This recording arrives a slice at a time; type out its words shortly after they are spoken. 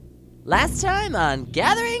Last time on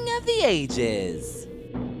Gathering of the Ages.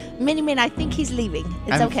 Miniman, I think he's leaving.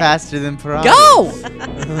 It's I'm okay. faster than Parag. Go!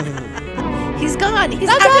 He's gone. He's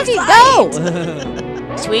Stop out of talking, sight.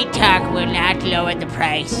 go! Sweet talk will not lower the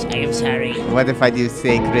price. I am sorry. What if I do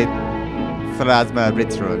sacred plasma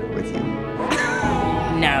ritual with you?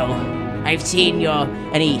 No. I've seen your...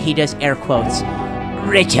 And he does air quotes.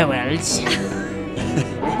 Rituals.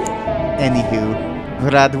 Anywho,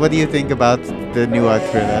 Parag, what do you think about the new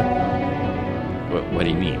Akrilla? What do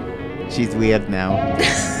you mean? She's weird now.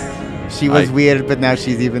 She was weird, but now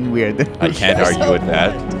she's even weird. I can't argue with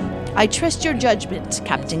that. I trust your judgment,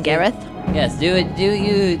 Captain Gareth. Yes, do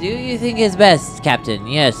you think is best, Captain?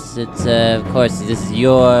 Yes, it's of course this is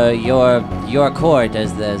your court,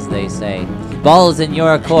 as they say. Balls in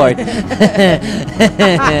your court. That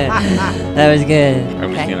was good.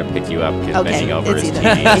 I'm just Okay. gonna pick you up because Okay, bending over it's is either-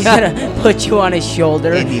 tedious. He's gonna put you on his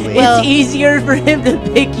shoulder. Anyway. Well- It's easier for him to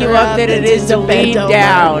pick you up than it is to lean bend over.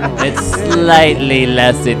 down. It's slightly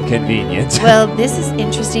less inconvenient. Well, this is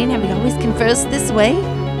interesting. Have we always conversed this way?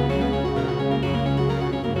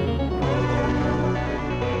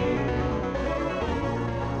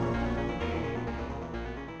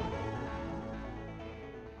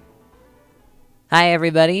 Hi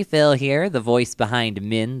everybody, Phil here, the voice behind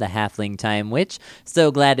Min, the Halfling Time Witch.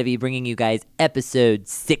 So glad to be bringing you guys episode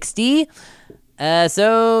 60.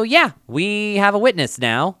 So yeah, we have a witness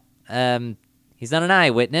now. He's not an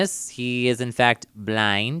eyewitness. He is in fact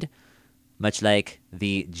blind, much like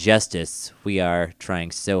the justice we are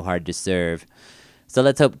trying so hard to serve. So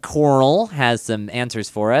let's hope Coral has some answers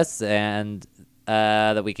for us, and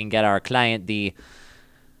that we can get our client the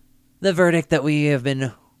verdict that we have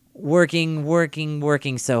been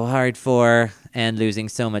working so hard for and losing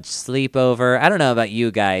so much sleep over. I don't know about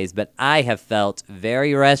you guys, but I have felt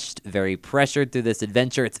very rushed, very pressured through this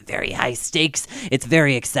adventure. It's very high stakes. It's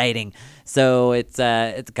very exciting. So it's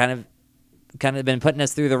kind of been putting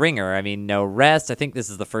us through the ringer. I mean, no rest. I think this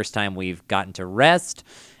is the first time we've gotten to rest,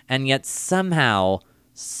 and yet somehow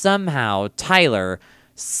Tyler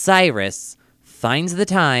Cyrus finds the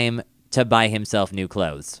time to buy himself new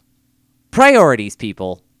clothes. Priorities,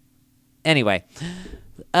 people. Anyway,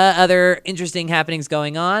 other interesting happenings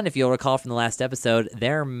going on. If you'll recall from the last episode,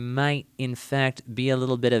 there might, in fact, be a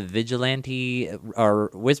little bit of vigilante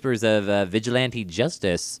or whispers of vigilante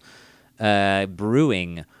justice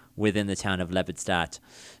brewing within the town of Lepidstadt.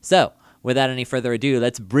 So, without any further ado,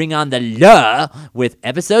 let's bring on the law with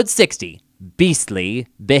episode 60, Beastly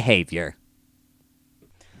Behavior.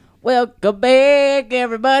 Welcome back,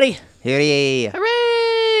 everybody. Hooray!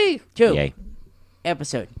 Hooray! To Yay.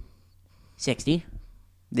 episode 60.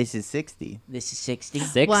 This is 60. This is 60.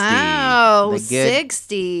 60. Wow, The good-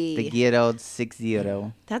 60. The good old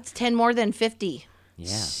 60. That's 10 more than 50. Yeah.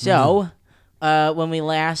 So, when we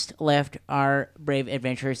last left our brave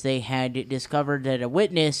adventurers, they had discovered that a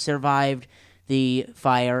witness survived the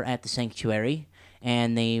fire at the sanctuary,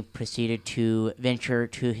 and they proceeded to venture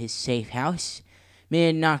to his safe house.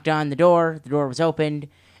 Min knocked on the door was opened,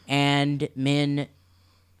 and Min,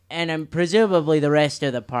 and presumably the rest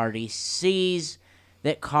of the party, sees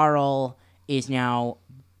that Carl is now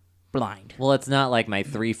blind. Well, it's not like my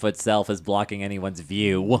 3-foot self is blocking anyone's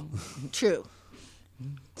view. True.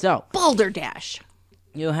 So, Balderdash.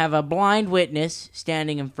 you have a blind witness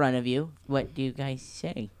standing in front of you. What do you guys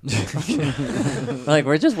say? Like,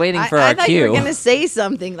 we're just waiting for I our thought cue. you were going to say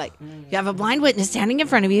something like, you have a blind witness standing in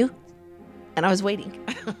front of you. And I was waiting.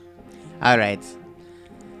 All right.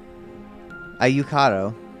 Are you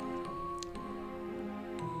Caro?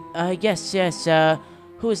 Yes,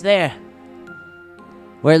 who's there?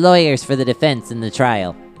 We're lawyers for the defense in the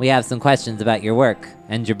trial. We have some questions about your work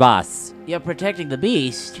and your boss. You're protecting the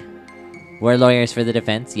beast. We're lawyers for the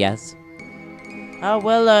defense, yes.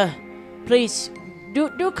 Please,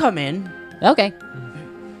 do come in. Okay.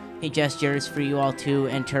 He gestures for you all to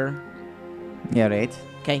enter. Yeah, right.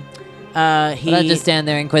 Okay. Well, don't just stand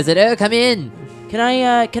there, Inquisitor. Come in. Can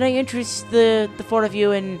I interest the four of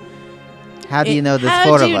you in? How do you know there's How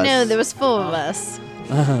four do of you us? know there was 4 of us?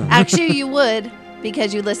 Actually, you would,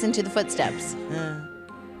 because you listened to the footsteps.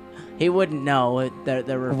 He wouldn't know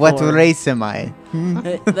there were. What 4. race am I?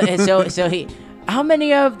 So he. How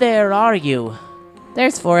many of there are you?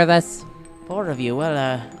 There's 4 of us. 4 of you.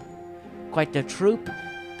 Well, quite the troop.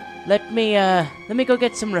 Let me go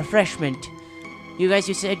get some refreshment. You guys,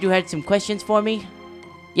 you said you had some questions for me?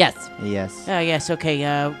 Yes. Yes. Yes, okay,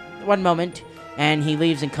 one moment. And he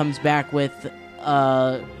leaves and comes back with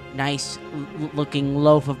a nice looking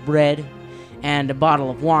loaf of bread and a bottle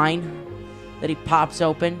of wine that he pops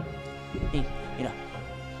open. He,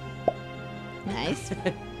 Nice.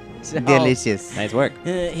 So, Delicious. Nice work.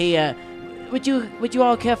 would you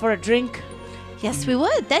all care for a drink? Yes, we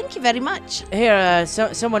would. Thank you very much. Here,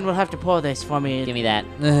 someone will have to pour this for me. Give me that.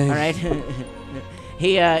 All right.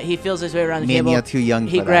 He feels his way around the Me and table. you're too young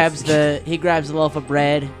He for grabs that. he grabs a loaf of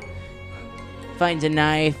bread, finds a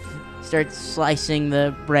knife, starts slicing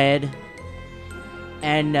the bread,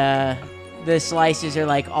 and the slices are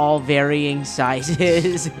like all varying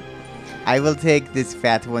sizes. I will take this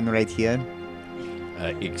fat one right here.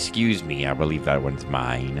 Excuse me, I believe that one's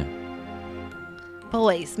mine.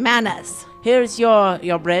 Boys, manners. Here's your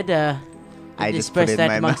bread. I just put disperse it in that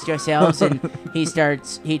my amongst mouth. yourselves, and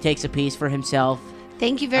he takes a piece for himself.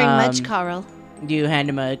 Thank you very much, Um, Carl. Do you hand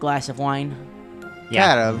him a glass of wine?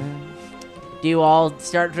 Carol, Do you all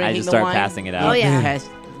start drinking just the start wine? passing it Oh, out. yeah. Pass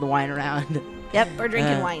the wine around. Yep, we're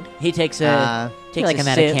drinking Uh, wine. He takes a uh, I takes feel like a I'm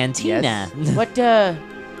at sip. a cantina.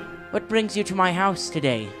 What brings you to my house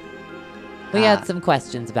today? We had some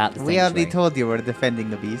questions about the we already sanctuary. told you we're defending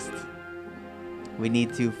the beast. We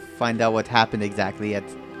need to find out what happened exactly at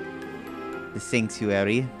the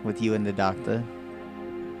sanctuary with you and the doctor.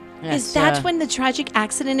 Is that when the tragic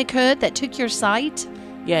accident occurred that took your sight?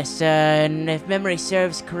 Yes, and if memory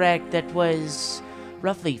serves correct, that was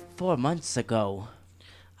roughly 4 months ago.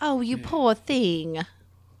 Oh, you poor thing.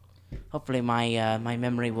 Hopefully, my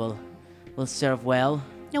memory will serve well.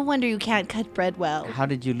 No wonder you can't cut bread well. How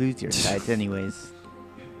did you lose your sight, anyways?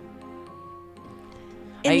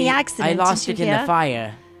 In the I accident, lost did it you in the hear?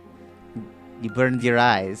 fire. You burned your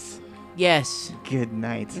eyes. Yes. Good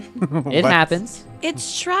night. It What? happens.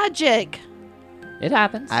 It's tragic. It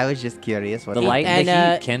happens. I was just curious what The light happened. and the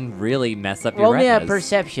And, heat can really mess up your Roll me a retinas.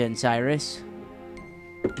 perception, Cyrus.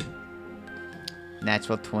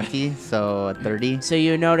 Natural 20, so 30. So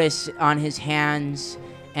you notice on his hands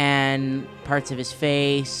and parts of his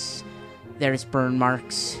face, there's burn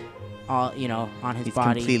marks, all on his He's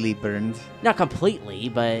body. completely burned Not completely,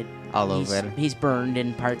 but all he's, over. he's burned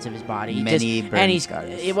in parts of his body. He Many just, burn and he's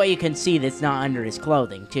scars. what you can see that's not under his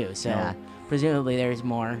clothing too. So Yeah. presumably there's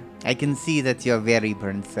more. I can see that you're very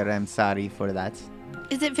burned, sir. I'm sorry for that.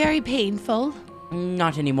 Is it very painful?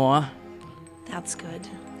 Not anymore. That's good.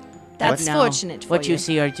 That's Now, fortunate for what you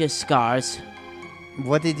see are just scars.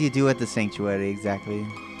 What did you do at the sanctuary exactly?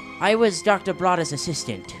 I was Dr. Brada's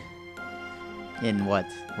assistant In what?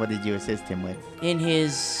 What did you assist him with? in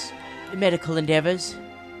his medical endeavors,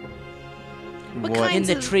 What in kinds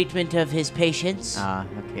the of- treatment of his patients. Ah,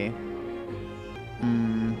 okay.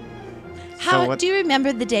 Hmm. How what- do you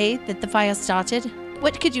remember the day that the fire started?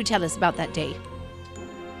 What could you tell us about that day?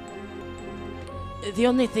 The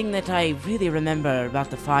only thing that I really remember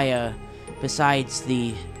about the fire, besides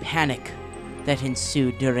the panic that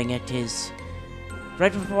ensued during it, is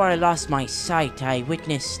right before I lost my sight, I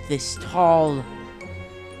witnessed this tall,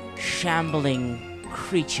 shambling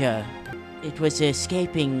creature. It was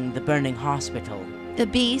escaping the burning hospital. The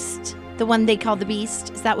beast? The one they call the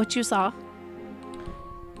beast? Is that what you saw?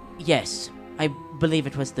 Yes, I believe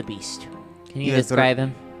it was the beast. Can you Yes, describe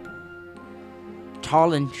him?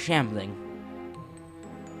 Tall and shambling.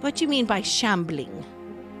 What do you mean by shambling?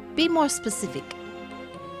 Be more specific.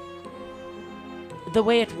 The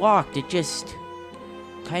way it walked, it just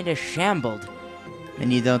kind of shambled.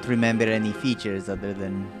 And you don't remember any features other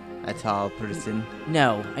than a tall person?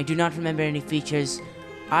 No, I do not remember any features.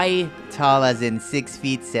 Tall as in 6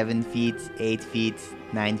 feet, 7 feet, 8 feet,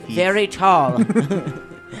 9 feet? Very tall.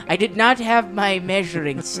 I did not have my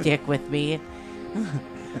measuring stick with me.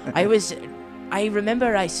 I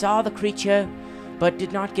remember I saw the creature, but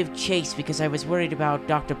did not give chase because I was worried about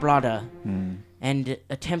Dr. Brada Hmm. and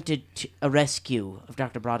attempted a rescue of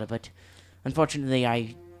Dr. Brada, but unfortunately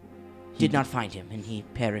I did not find him and he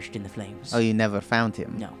perished in the flames. Oh, you never found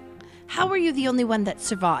him? No. How were you the only one that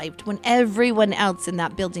survived when everyone else in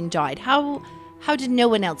that building died? How did no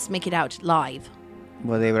one else make it out live?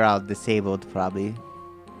 Well, they were all disabled, probably.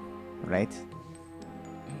 Right?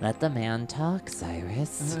 Let the man talk,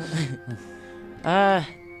 Cyrus.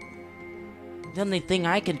 The only thing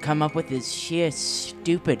I can come up with is sheer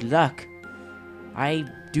stupid luck. I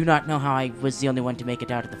do not know how I was the only one to make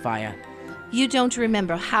it out of the fire. You don't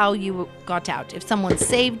remember how you got out, if someone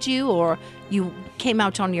saved you or you came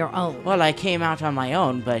out on your own. Well, I came out on my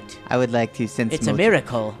own, but I would like to sense it's a motive.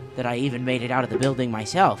 miracle that I even made it out of the building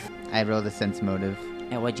myself. I rolled a sense motive.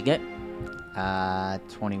 And what'd you get?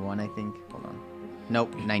 21, I think. Hold on.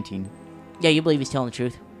 Nope, 19. Yeah, you believe he's telling the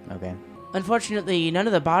truth. Okay. Unfortunately, none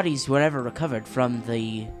of the bodies were ever recovered from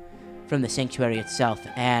the sanctuary itself,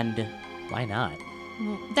 and Why not?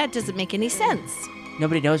 Well, that doesn't make any sense.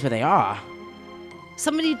 nobody knows where they are.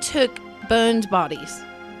 Somebody took burned bodies.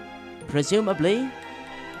 Presumably,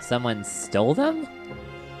 Someone stole them?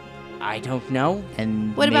 I don't know.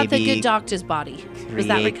 And What about the maybe good doctor's body? Was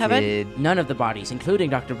that recovered? created- None of the bodies, including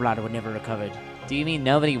Dr. Blotto, were never recovered. Do you mean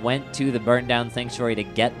nobody went to the burnt down sanctuary to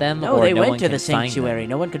get them? No, or they no went one to can the find them? sanctuary.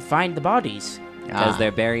 No one could find the bodies. Because Ah,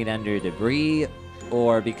 they're buried under debris,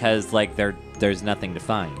 or because like there's nothing to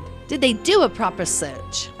find. Did they do a proper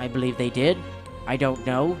search? I believe they did. I don't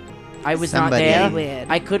know. I was Somebody- not there. Very weird.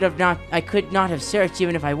 I could not have searched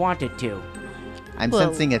even if I wanted to. I'm Well,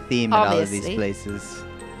 sensing a theme in all of these obviously. places.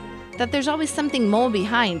 That there's always something more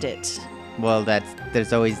behind it. Well,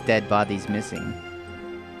 there's always dead bodies missing.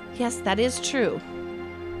 Yes, that is true.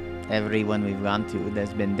 Everyone we've gone to,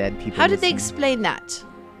 there's been dead people. How did they missing. explain that?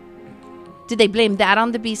 Did they blame that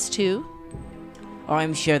on the beast too? Oh,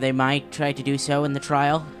 I'm sure they might try to do so in the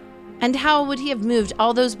trial. And how would he have moved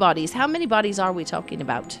all those bodies? How many bodies are we talking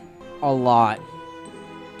about? A lot.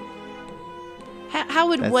 How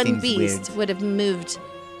would That one seems beast weird. would have moved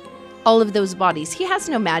all of those bodies? He has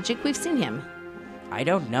no magic. We've seen him. I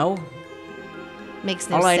don't know. Makes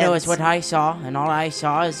no All sense. I know is what I saw, and all I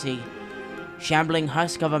saw is the shambling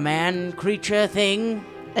husk of a man, creature, thing.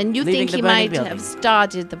 And you leaving think the he burning might building. have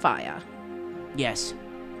started the fire? Yes.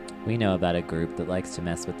 We know about a group that likes to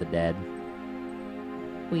mess with the dead.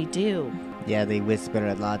 We do. Yeah, they whisper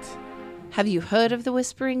a lot. Have you heard of the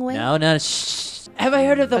Whispering Way? No, shh. Have I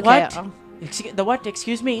heard of the Okay, what? I'll- The what?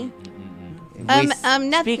 Excuse me.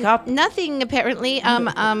 Speak up. Nothing apparently.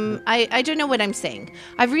 I don't know what I'm saying.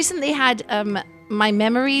 I've recently had my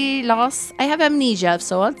memory loss. I have amnesia of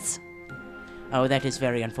sorts. Oh, that is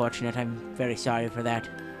very unfortunate. I'm very sorry for that.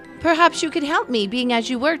 Perhaps you could help me, being as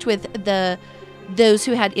you worked with those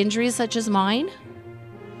who had injuries such as mine.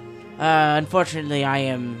 Unfortunately,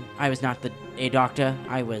 I was not a doctor.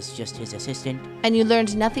 I was just his assistant. And you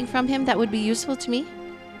learned nothing from him that would be useful to me?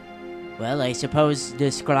 Well, I suppose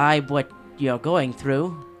describe what you're going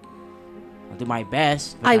through. I'll do my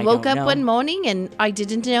best. But I woke don't up know. one morning and I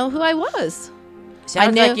didn't know who I was.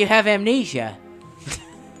 Sounds know- like you have amnesia.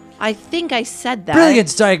 I think I said that.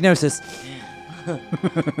 Brilliant diagnosis.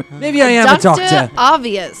 Maybe I am a doctor.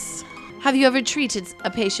 Obvious. Have you ever treated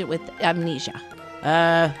a patient with amnesia?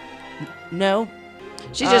 No.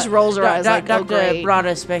 She just rolls her eyes like, oh, Dr. great.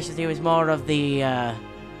 Brada's specialty was more of the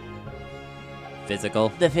Physical.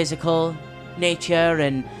 physical nature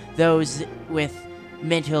and those with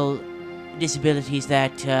mental disabilities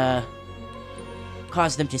that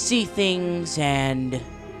cause them to see things and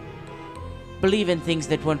believe in things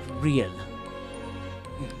that weren't real.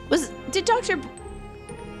 Did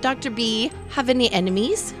Dr. B have any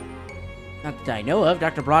enemies? Not that I know of.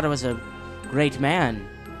 Dr. Brada was a great man.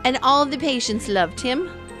 And all the patients loved him?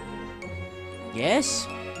 Yes?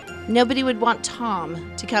 Nobody would want Tom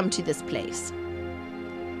to come to this place.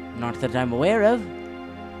 Not that I'm aware of.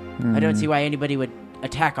 I don't see why anybody would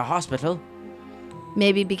attack a hospital.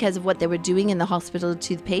 Maybe because of what they were doing in the hospital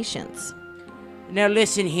to the patients. Now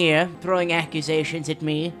listen here, throwing accusations at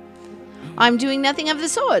me. I'm doing nothing of the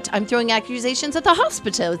sort. I'm throwing accusations at the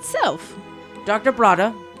hospital itself. Dr.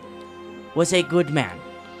 Brada was a good man.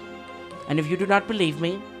 And if you do not believe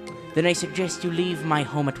me, then I suggest you leave my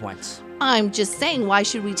home at once. I'm just saying, why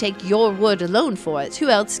should we take your word alone for it? Who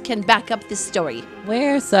else can back up this story?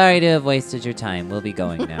 We're sorry to have wasted your time. We'll be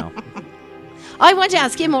going now. I want to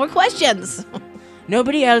ask him more questions.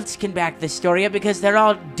 Nobody else can back this story up because they're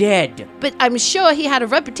all dead. But I'm sure he had a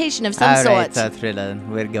reputation of some All right, sort. Thrilla,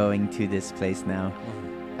 we're going to this place now.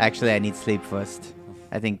 Actually, I need sleep first.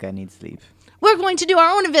 I think I need sleep. We're going to do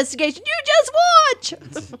our own investigation. You just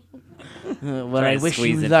watch! Well, I Trying to wish you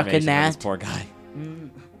squeeze luck in information out of that. this poor guy.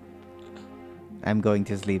 I'm going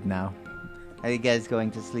to sleep now. Are you guys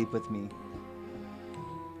going to sleep with me?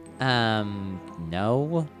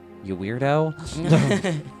 No. You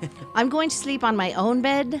weirdo. I'm going to sleep on my own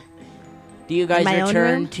bed. Do you guys my own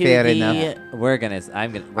return room? to Fair the... enough. We're gonna.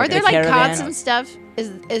 I'm gonna. We're Are there gonna- like caravan? cots and stuff?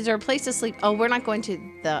 Is there a place to sleep? Oh, we're not going to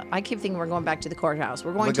the. I keep thinking we're going back to the courthouse.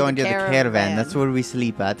 We're going We're to the caravan. That's where we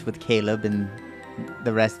sleep at with Caleb and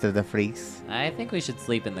the rest of the freaks. I think we should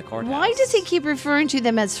sleep in the courthouse. Why does he keep referring to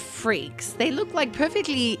them as freaks? They look like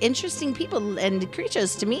perfectly interesting people and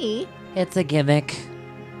creatures to me. It's a gimmick.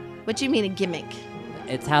 What do you mean a gimmick?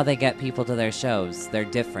 It's how they get people to their shows. They're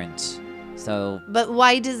different. So But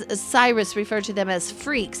why does Cyrus refer to them as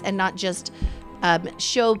freaks and not just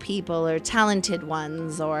show people or talented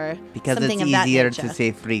ones or Because something it's of that easier nature? to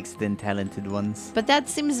say freaks than talented ones. But that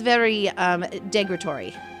seems very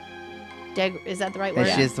derogatory. Is that the right word?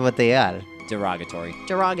 That's just what they are. derogatory.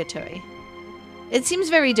 Derogatory. It seems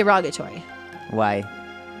very derogatory Why?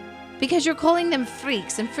 because you're calling them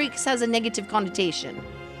freaks, and freaks has a negative connotation.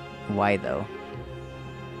 Why though?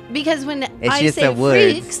 Because when It's I just say a word.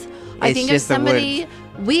 freaks, I It's think of just a word. somebody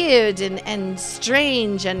weird and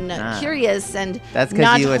strange and curious and That's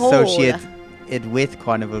not because you whole. associate it with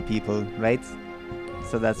carnival people, right?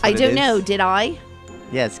 So that's what I it don't is? know, did I?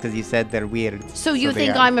 Yes, because you said they're weird. So you they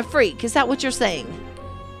think are. I'm a freak? Is that what you're saying?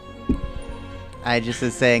 I just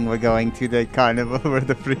was saying we're going to the carnival where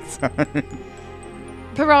the freaks are.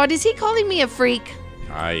 Parad, is he calling me a freak?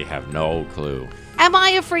 I have no clue. Am I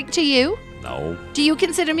a freak to you? No, Do you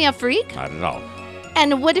consider me a freak? not at all.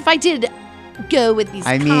 And what if I did go with these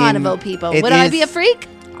I mean, carnival people? it Would I be a is- freak?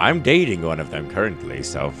 I'm dating one of them currently,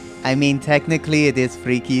 so I mean, technically, it is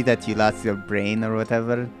freaky that you lost your brain or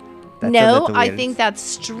whatever. That's a No, little I weird. think that's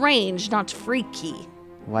strange, not freaky.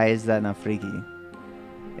 Why is that not freaky?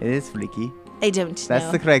 It is freaky. I don't That's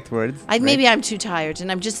know. the correct word. Maybe I'm too tired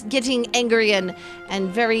and I'm just getting angry and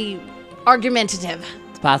very argumentative.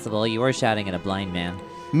 It's possible you were shouting at a blind man.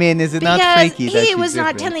 Min, is it not Because freaky that he she's was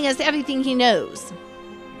not different? telling us everything he knows.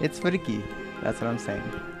 It's freaky. That's what I'm saying.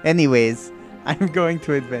 Anyways, I'm going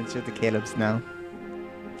to adventure to Caleb's now.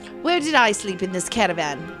 Where did I sleep in this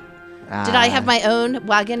caravan? Did I have my own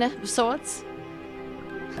wagon of sorts?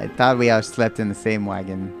 I thought we all slept in the same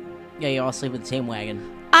wagon. Yeah, you all sleep in the same wagon.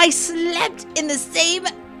 I slept in the same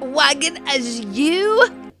wagon as you?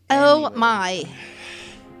 Oh my.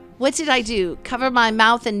 What did I do? Cover my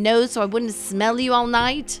mouth and nose so I wouldn't smell you all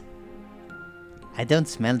night? I don't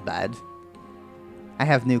smell bad. I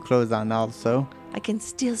have new clothes on also. I can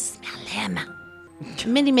still smell him.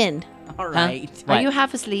 Mini Min, All right. are What? you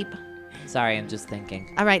half asleep? Sorry, I'm just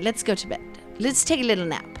thinking. All right, let's go to bed. Let's take a little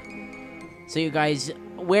nap. So you guys,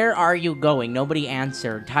 where are you going? Nobody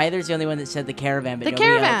answered. Tyler's the only one that said the caravan, but The nobody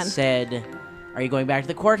caravan. else said. Are you going back to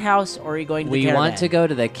the courthouse or are you going to the We caravan? want to go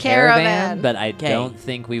to the Caravan. caravan, but I 'Kay. don't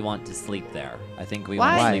think we want to sleep there. I think we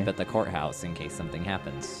Why? want to sleep at the courthouse in case something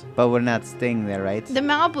happens. But we're not staying there, right? The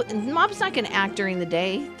mob's not going to act during the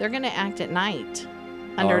day. They're going to act at night.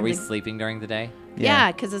 Oh, are we the, sleeping during the day?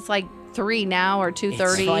 yeah, because it's like 3 now or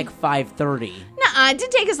 2:30. It's like 5:30. Nuh-uh, it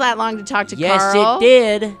didn't take us that long to talk to Yes, Carl. it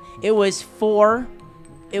did. It was 4.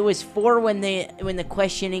 It was 4 when the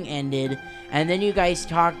questioning ended, and then you guys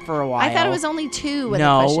talked for a while. I thought it was only 2 when the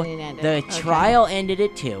no, questioning ended. the Okay. trial ended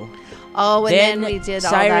at 2. Oh, and then we did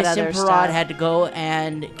all that Cyrus other and Parad stuff. had to go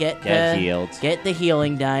and get healed. Get the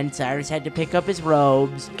healing done. Cyrus had to pick up his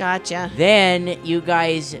robes. Gotcha. Then you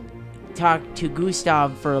guys talked to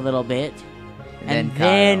Gustav for a little bit, and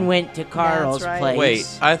then Carl. went to Carl's right. place.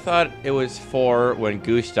 Wait, I thought it was 4 when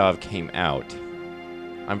Gustav came out.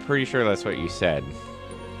 I'm pretty sure that's what you said.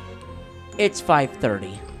 It's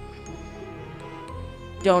 5:30.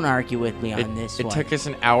 Don't argue with me on this It one. took us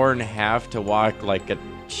an hour and a half to walk like a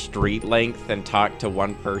street length and talk to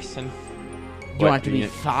one person. you want it to be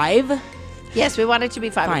 5? Yes, we want it to be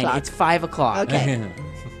 5 Fine, o'clock. it's 5 o'clock. Okay.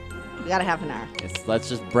 We got a half an hour. Let's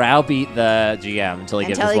just browbeat the GM until he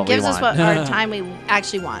gives Until us he what gives we us want. what our time we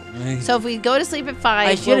actually want. So if we go to sleep at 5,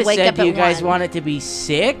 I should we'll have wake said, up do at you guys 1. want it to be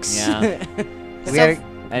 6? Yeah. We're,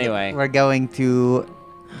 Anyway, we're going to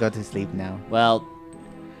go to sleep now. well,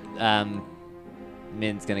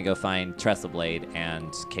 Min's gonna go find Trestleblade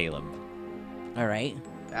and Caleb. All right.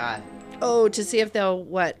 Oh, to see if they'll,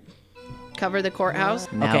 cover the courthouse?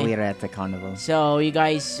 Now Okay. we're at the carnival. So you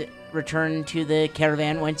guys return to the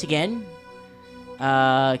caravan once again.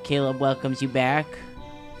 Caleb welcomes you back.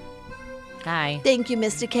 Hi. Thank you,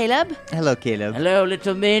 Mr. Caleb. Hello, Caleb. Hello,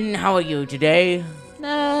 little Min. How are you today?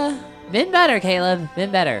 Been better, Caleb.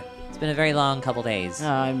 Been better. It's been a very long couple days.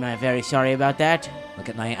 I'm very sorry about that. Look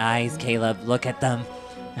at my eyes, Caleb. Look at them.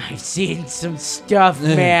 I've seen some stuff,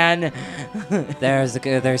 man.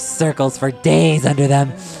 There's circles for days under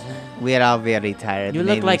them. We're all very tired. You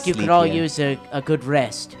Maybe look like you sleep could all here. use a good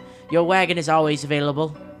rest. Your wagon is always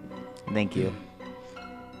available. Thank you.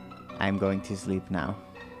 I'm going to sleep now.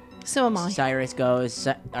 So am I. Cyrus goes,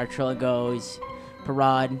 Artrilla goes,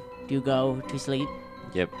 Parad, do you go to sleep?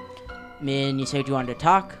 Yep. Min, you said you wanted to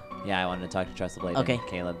talk? Yeah, I wanted to talk to Trestleblade Okay. and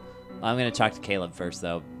Caleb. I'm gonna talk to Caleb first,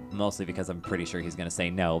 though, mostly because I'm pretty sure he's gonna say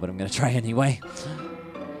no, but I'm gonna try anyway.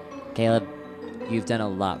 Caleb, you've done a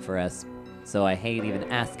lot for us, so I hate even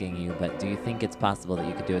asking you, but do you think it's possible that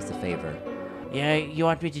you could do us a favor? Yeah, you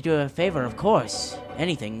want me to do a favor, of course.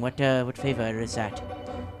 Anything. What favor is that?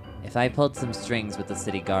 If I pulled some strings with the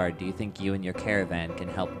city guard, do you think you and your caravan can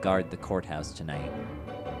help guard the courthouse tonight?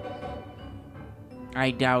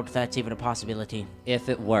 I doubt that's even a possibility. If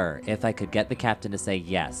it were, if I could get the captain to say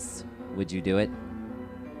yes, would you do it?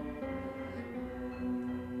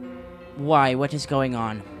 Why? What is going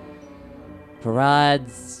on?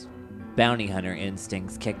 Parad's bounty hunter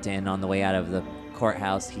instincts kicked in on the way out of the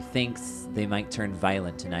courthouse. He thinks they might turn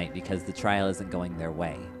violent tonight because the trial isn't going their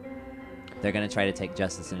way. They're gonna try to take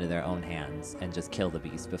justice into their own hands and just kill the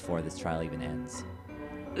beast before this trial even ends.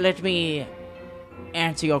 Let me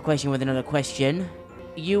answer your question with another question.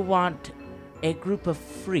 You want a group of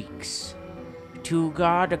freaks to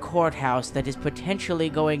guard a courthouse that is potentially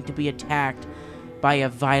going to be attacked by a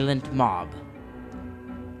violent mob.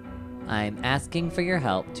 I'm asking for your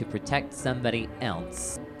help to protect somebody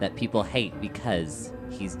else that people hate because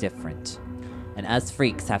he's different. And us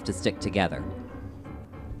freaks have to stick together.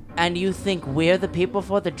 And you think we're the people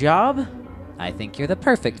for the job? I think you're the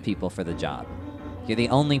perfect people for the job. You're the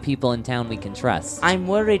only people in town we can trust. I'm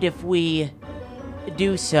worried if we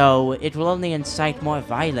do so, it will only incite more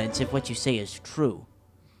violence if what you say is true.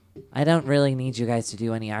 I don't really need you guys to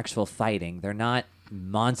do any actual fighting. They're not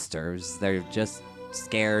monsters. They're just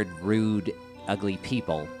scared, rude, ugly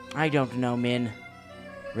people. I don't know, Min.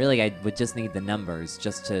 Really, I would just need the numbers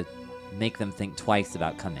just to make them think twice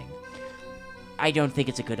about coming. I don't think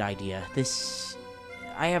it's a good idea.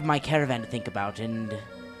 I have my caravan to think about, and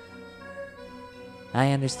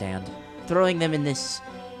I understand. throwing them in this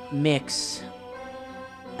mix.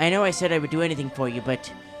 I know I said I would do anything for you,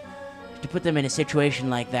 but to put them in a situation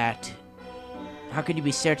like that, how can you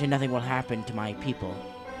be certain nothing will happen to my people?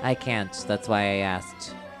 I can't. That's why I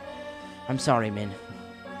asked. I'm sorry, Min.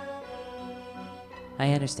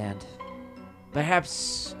 I understand.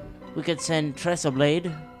 Perhaps we could send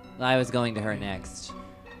Tresselblade? I was going to her next.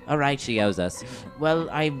 Alright. She owes us. Well,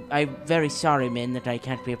 I'm very sorry, Min, that I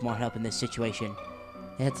can't be of more help in this situation.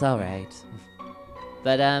 It's alright.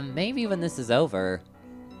 But, maybe when this is over,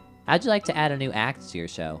 how'd you like to add a new act to your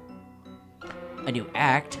show? A new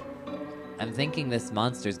act? I'm thinking this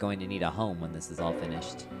monster's going to need a home when this is all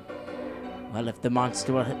finished. Well, if the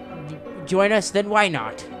monster will join us, then why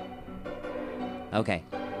not? Okay.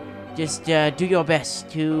 Just do your best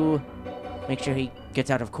to make sure he gets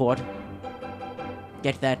out of court.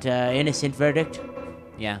 Get that innocent verdict.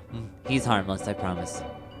 Yeah, he's harmless, I promise.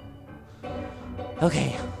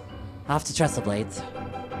 Okay, off to Tresselblades.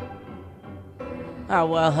 Oh,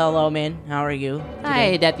 well, hello, Min. How are you?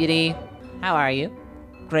 Hi, Deputy. How are you?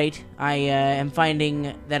 Great. I am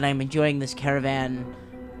finding that I'm enjoying this caravan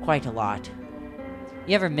quite a lot.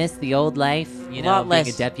 You ever miss the old life? You A know, lot being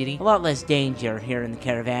less- a deputy? A lot less danger here in the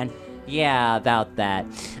caravan. Yeah, about that.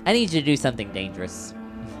 I need you to do something dangerous.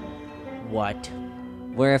 What?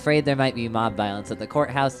 We're afraid there might be mob violence at the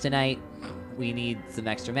courthouse tonight. We need some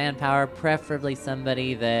extra manpower, preferably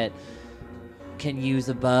somebody that can use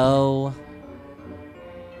a bow,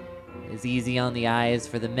 is easy on the eyes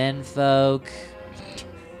for the men folk,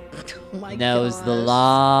 Oh my knows the gosh.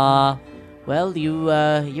 law. Well, you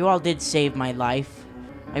all did save my life.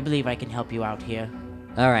 I believe I can help you out here.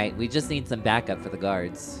 Alright, we just need some backup for the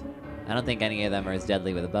guards. I don't think any of them are as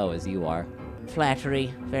deadly with a bow as you are.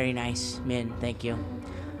 Flattery. Very nice, Min. Thank you.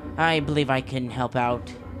 I believe I can help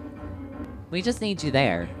out. We just need you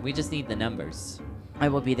there. We just need the numbers. I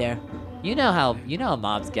will be there. You know how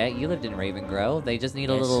mobs get. You lived in Raven Grove. They just need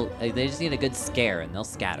a Yes. they just need a good scare and they'll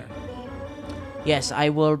scatter. Yes, I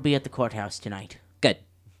will be at the courthouse tonight. Good.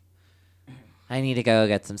 I need to go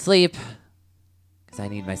get some sleep cuz I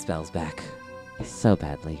need my spells back so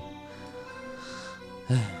badly.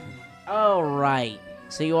 All right.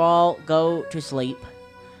 So you all go to sleep,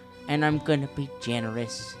 and I'm gonna be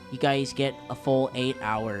generous. You guys get a full 8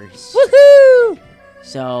 hours. Woohoo!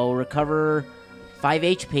 So recover 5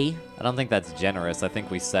 HP. I don't think that's generous. I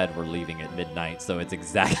think we said we're leaving at midnight, so it's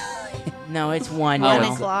exactly No, it's 1 1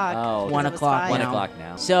 now. o'clock. Oh, 1 It was o'clock. 5. 1 now. o'clock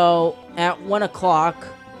now. So at 1 o'clock,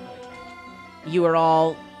 you are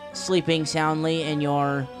all sleeping soundly in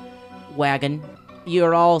your wagon. You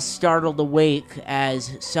are all startled awake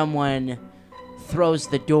as someone throws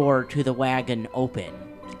the door to the wagon open.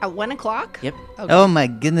 At 1 o'clock? Yep. Okay. Oh my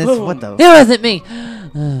goodness, what the? it wasn't me.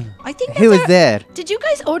 I think Who that's was there? Did you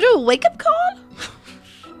guys order a wake-up call?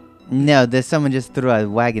 No, there's someone just threw a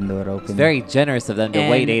wagon door open. It's very generous of them to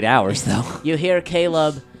wait And- 8 hours though. You hear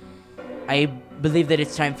Caleb, I believe that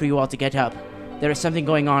it's time for you all to get up. There is something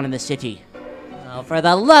going on in the city. Oh, for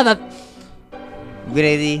the love of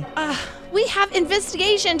Grady, We have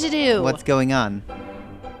investigation to do. what's going on?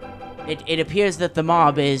 It appears that the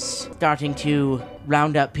mob is starting to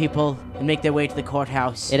round up people and make their way to the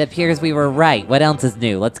courthouse. It appears we were right. What else is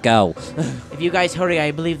new? Let's go. If you guys hurry,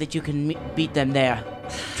 I believe that you can beat them there.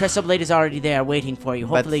 Tresselblade is already there waiting for you.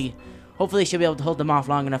 But- Hopefully she'll be able to hold them off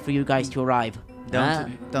long enough for you guys to arrive.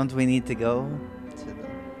 Don't we need to go?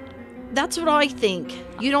 That's what I think.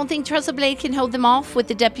 You don't think Tresselblade can hold them off with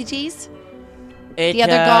the deputies? It, The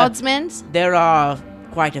other guardsmen? There are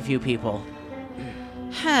quite a few people.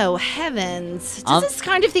 Oh, heavens. Does this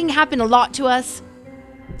kind of thing happen a lot to us?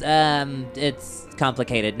 it's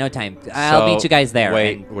complicated. No time. I'll meet you guys there.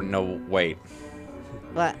 Wait, wait.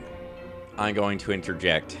 What? I'm going to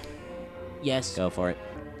interject. Yes. Go for it.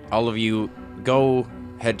 All of you, go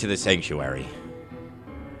head to the sanctuary.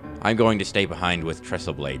 I'm going to stay behind with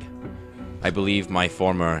Tresselblade. I believe my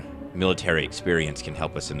former military experience can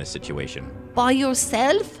help us in this situation. By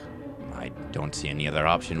yourself? I don't see any other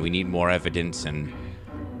option. We need more evidence, and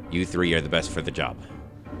you three are the best for the job.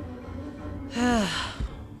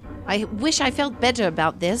 I wish I felt better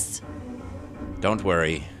about this. Don't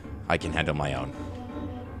worry. I can handle my own.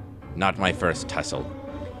 Not my first tussle.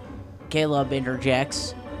 Caleb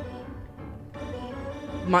interjects.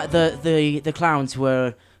 The clowns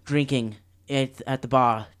were drinking at the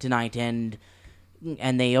bar tonight, and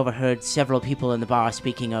they overheard several people in the bar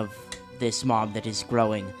speaking of this mob that is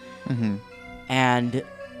growing. Mm-hmm. And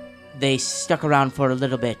they stuck around for a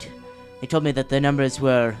little bit. They told me that the numbers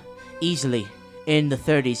were easily in the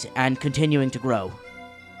 30s and continuing to grow.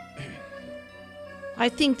 I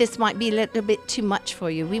think this might be a little bit too much for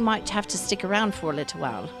you. We might have to stick around for a little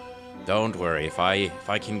while. Don't worry. If I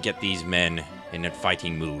can get these men in a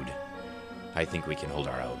fighting mood, I think we can hold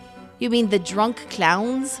our own. You mean the drunk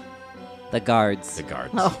clowns? The guards. The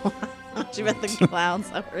guards. Oh, you meant the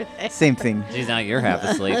clowns over there. Same thing. Geez, now you're half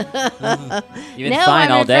asleep. You've been No, fine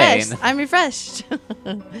I'm all day. refreshed. I'm refreshed.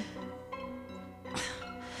 I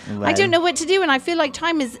Well, don't know what to do, and I feel like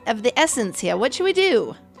time is of the essence here. What should we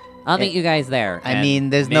do? I'll meet you guys there. I and mean,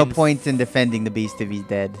 there's no Min's- point in defending the beast if he's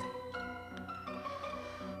dead.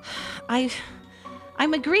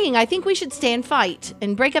 I'm agreeing. I think we should stay and fight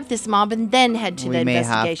and break up this mob and then head to We the may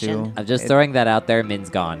have investigation. to. I'm just throwing that out there. Min's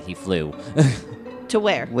gone. He flew To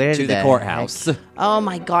where? Where to the courthouse. heck? Oh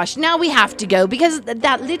my gosh, now we have to go because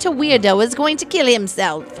that little weirdo is going to kill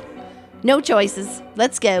himself. No choices.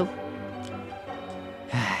 Let's go.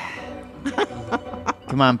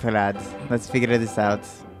 Come on, Parad. Let's figure this out.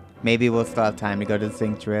 Maybe we'll still have time to go to the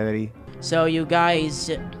sanctuary. So you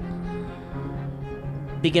guys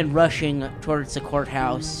begin rushing towards the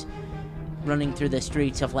courthouse, running through the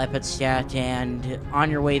streets of Lepidstadt, and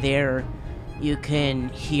on your way there, you can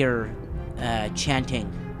hear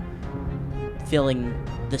chanting filling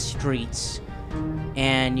the streets.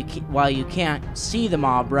 And while you can't see the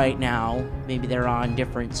mob right now, maybe they're on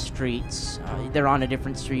different streets. They're on a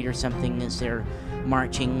different street or something as they're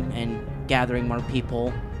marching and gathering more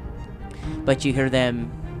people. But you hear them,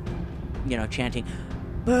 chanting,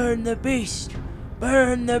 "Burn the beast!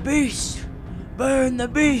 Burn the beast! Burn the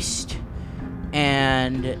beast!"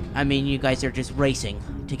 And, you guys are just racing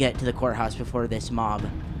to get to the courthouse before this mob.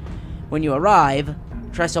 When you arrive,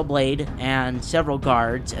 Tresselblade and several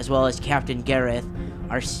guards, as well as Captain Gareth,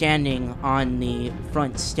 are standing on the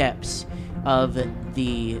front steps of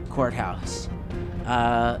the courthouse.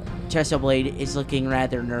 Tresselblade is looking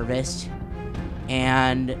rather nervous,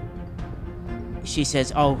 and she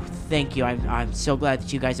says, "Oh, thank you. I'm so glad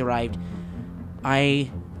that you guys arrived. I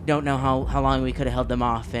don't know how long we could have held them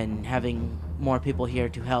off, and having more people here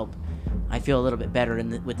to help, I feel a little bit better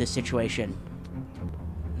with this situation.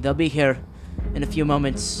 They'll be here in a few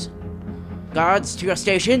moments. Guards, to your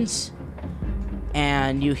stations!"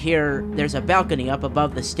 And you hear there's a balcony up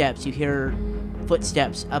above the steps. You hear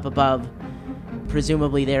footsteps up above.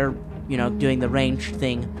 Presumably they're, doing the range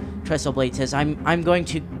thing. Tresselblade says, I'm going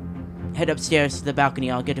to head upstairs to the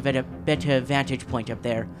balcony. I'll get a better vantage point up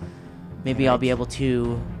there. Maybe I'll be able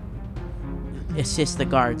to assist the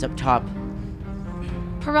guards up top.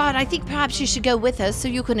 Parad, I think perhaps you should go with us so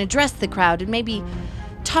you can address the crowd and maybe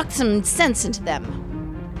talk some sense into them.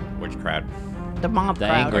 Which crowd? The mob The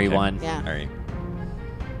crowd. angry Okay. one. Yeah. All right.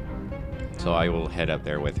 So I will head up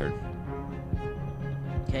there with her.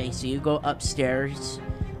 Okay, so you go upstairs,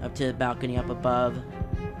 up to the balcony up above.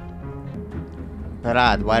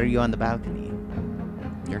 Parad, why are you on the balcony?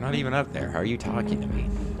 You're not even up there. How are you talking to me?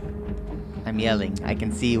 I'm yelling. I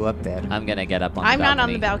can see you up there. I'm gonna get up on I'm the balcony. not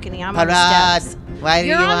on the balcony. I'm on the Parad, steps. why are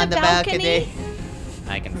You're you on on the the balcony?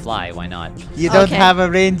 I can fly. Why not? You don't Okay. have a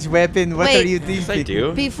ranged weapon. What Wait. are you Yes, I thinking?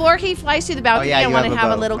 do. Before he flies through the balcony, yeah, I you want have to a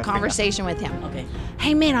have a bow. little I forgot. conversation with him. Okay.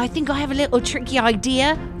 Hey man, I think I have a little tricky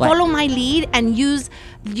idea. What? Follow my lead and use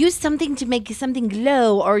something to make something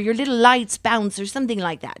glow or your little lights bounce or something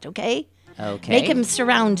like that, okay? Okay. Make him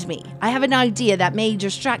surround me. I have an idea that may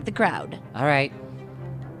distract the crowd. All right.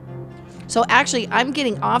 So actually, I'm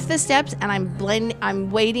getting off the steps and I'm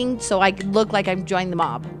waiting so I look like I'm joining the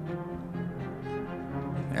mob.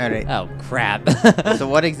 All right. Oh crap. So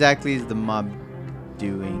what exactly is the mob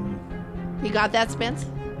doing? You got that, Spence?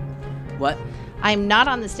 What? I'm not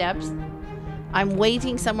on the steps. I'm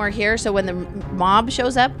waiting somewhere here so when the mob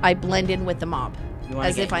shows up, I blend in with the mob. You want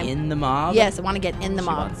As to if get I'm in the mob? Yes, I want to get in the She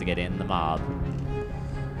mob. wants to get in the mob.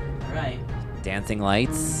 All right. Dancing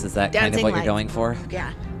lights? Is that kind of Dancing what lights. you're going for?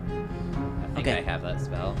 Yeah. I think Okay. I have that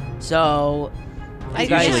spell. So, I It's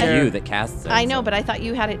guys usually are- you that casts it. I know, so- but I thought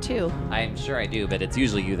you had it too. I'm sure I do, but it's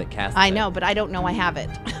usually you that casts it. I know, but I don't know I have it.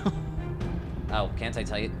 Oh, can't I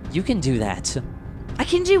tell you? You can do that. I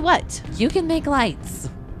can do what? You can make lights.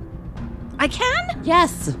 I can?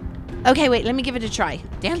 Yes. Okay, wait, let me give it a try.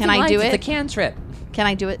 Dancing Can I lights do is a it? cantrip. Can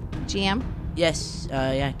I do it, GM? yes,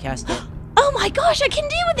 yeah, cast it. Oh my gosh, I can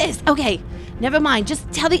do this! Okay, never mind. Just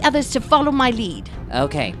tell the others to follow my lead.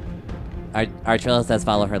 Okay. Artrilla says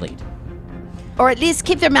follow her lead. Or at least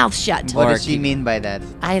keep their mouths shut. What Or does she keep- mean by that?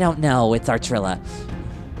 I don't know. It's Artrilla.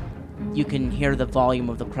 You can hear the volume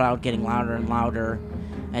of the crowd getting louder and louder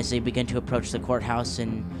as they begin to approach the courthouse,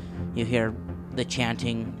 and you hear the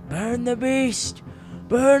chanting, "Burn the beast!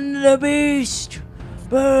 Burn the beast!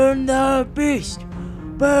 Burn the beast!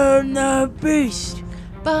 Burn the beast!"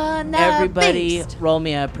 Burn the Everybody, beast. roll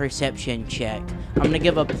me a perception check. I'm gonna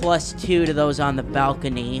give a +2 to those on the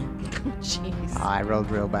balcony. Jeez. I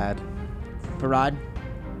rolled real bad. Parad,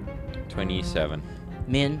 27.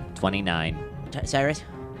 Min, 29. Cyrus,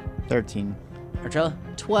 13. Artrilla.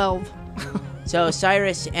 12. So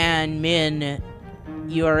Cyrus and Min,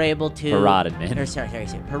 you are able to. Parad and Min. Or sorry,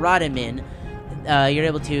 Parad and Min, you're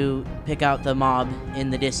able to pick out the mob in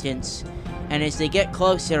the distance, and as they get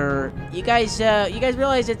closer, you guys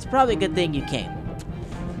realize it's probably a good thing you came,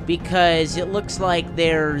 because it looks like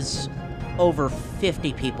there's over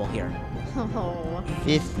 50 people here. Oh.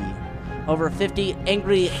 50. Over 50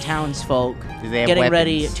 angry townsfolk Do they have getting weapons?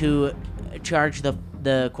 ready to charge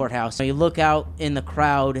the courthouse. So you look out in the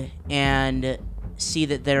crowd and see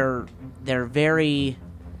that they're very,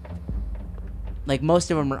 like,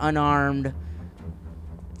 most of them are unarmed.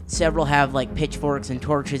 Several have like pitchforks and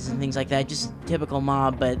torches and things like that, just typical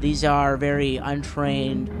mob, but these are very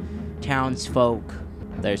untrained townsfolk.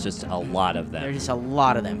 There's just a lot of There's them. just a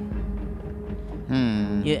lot of them.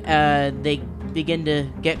 They begin to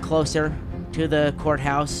get closer to the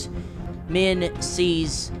courthouse. Min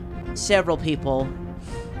sees several people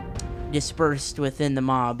dispersed within the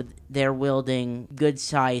mob. They're wielding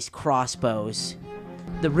good-sized crossbows.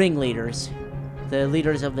 The ringleaders, the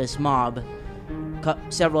leaders of this mob,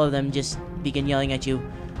 several of them just begin yelling at you.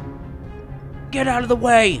 "Get out of the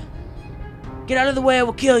way! Get out of the way, I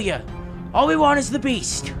will kill you! All we want is the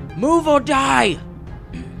beast! Move or die!"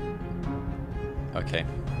 Okay,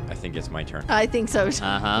 I think it's my turn. I think so.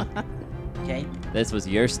 Uh-huh. Okay, This was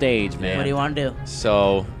your stage, man. what do you want to do?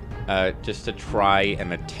 So, just to try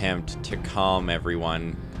and attempt to calm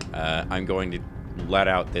everyone, I'm going to let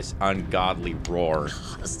out this ungodly roar.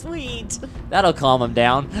 Sweet. That'll calm them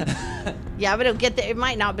down. Yeah, but it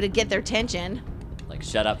might not, but it'll get their attention. Like,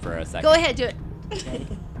 shut up for a second. Go ahead, do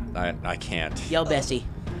it. I can't. Yell Bessie.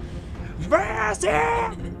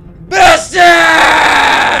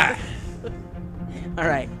 All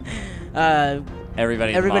right.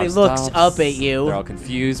 Everybody Everybody mob looks stops. up at you. They're all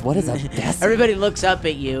confused. What is a desk? Everybody looks up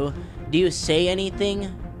at you. Do you say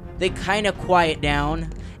anything? They kind of quiet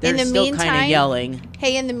down. They're In the still kind of meantime- yelling.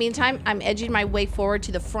 Hey, in the meantime, I'm edging my way forward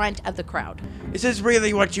to the front of the crowd. Is this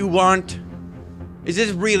really what you want? Is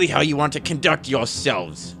this really how you want to conduct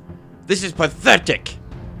yourselves? This is pathetic.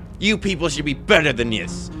 You people should be better than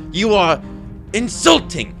this. You are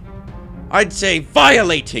insulting. I'd say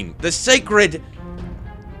violating the sacred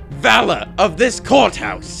valor of this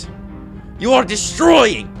courthouse. You are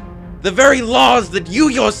destroying the very laws that you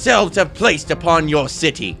yourselves have placed upon your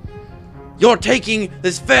city. You're taking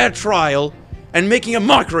this fair trial and making a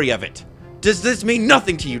mockery of it. Does this mean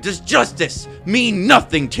nothing to you? Does justice mean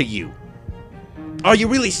nothing to you? Are you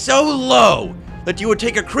really so low that you would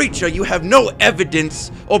take a creature you have no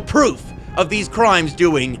evidence or proof of these crimes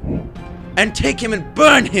doing and take him and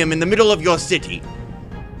burn him in the middle of your city?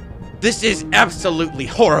 This is absolutely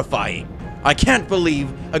horrifying. I can't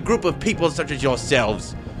believe a group of people such as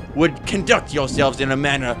yourselves would conduct yourselves in a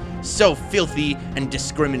manner so filthy and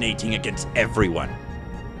discriminating against everyone.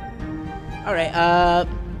 All right. I'll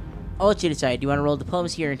let you decide. Do you want to roll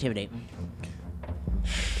diplomacy or intimidate?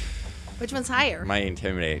 Which one's higher? My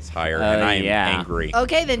intimidate's higher, and I am yeah. angry.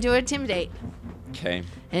 Okay, then do intimidate. Okay.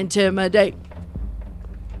 Intimidate.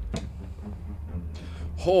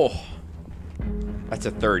 Oh, that's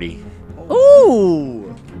a 30.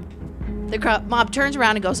 Ooh. The mob turns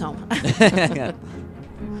around and goes home. That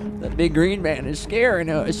big green man is scaring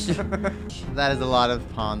us. That is a lot of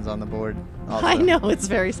pawns on the board. Also. I know, it's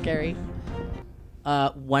very scary.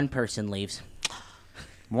 One person leaves.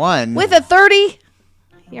 One. With a 30?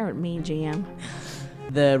 You're a mean GM.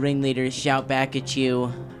 The ringleaders shout back at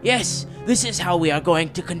you. Yes, this is how we are going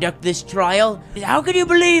to conduct this trial. How can you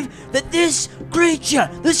believe that this creature,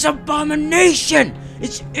 this abomination,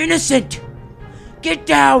 is innocent? Get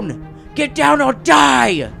down! Get down or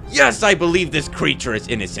die! Yes, I believe this creature is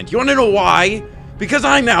innocent. You want to know why? Because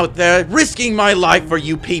I'm out there risking my life for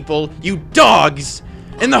you people, you dogs,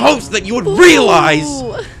 in the hopes that you would realize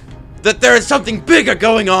that there is something bigger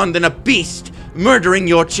going on than a beast murdering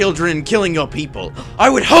your children and killing your people. I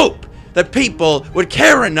would hope that people would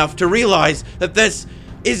care enough to realize that this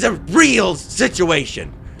is a real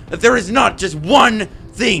situation. That there is not just one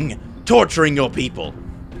thing torturing your people.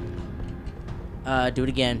 Do it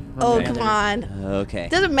again. Oh, Roll come together. on. Okay.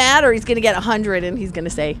 Doesn't matter. He's going to get 100 and he's going to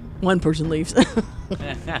say, one person leaves.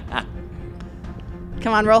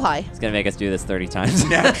 Come on, roll high. It's gonna make us do this 30 times.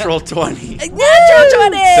 Natural 20. Natural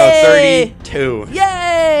 20! So 32.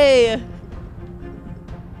 Yay!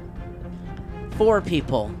 4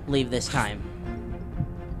 people leave this time.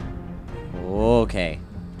 Okay.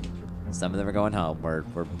 Some of them are going home. We're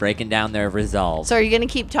breaking down their resolve. So are you going to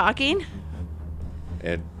keep talking?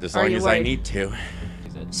 As Are long you as I worried? need to.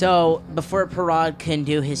 So, before Parad can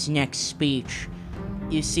do his next speech,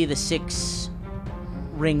 you see the 6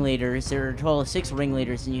 ringleaders. There are a total of 6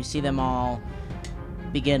 ringleaders, and you see them all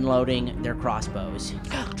begin loading their crossbows.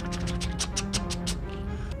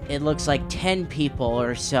 It looks like 10 people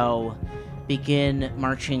or so begin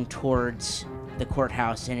marching towards the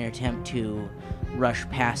courthouse in an attempt to rush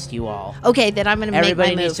past you all. Okay, then I'm going to make my Everybody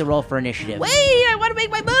move. needs to roll for initiative. Wait, I want to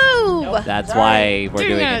make my move! That's why we're Dang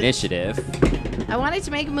doing it. initiative. I wanted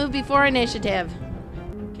to make a move before initiative.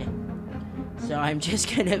 Okay. So I'm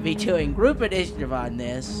just gonna be doing group initiative on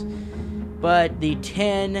this. But the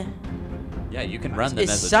 10... Yeah, you can run them Is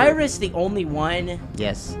as a Cyrus the only one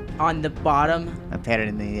Yes. on the bottom?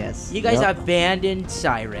 Apparently, yes. You guys Yep. abandoned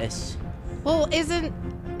Cyrus. Well, isn't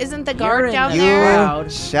the You're guard in down the there?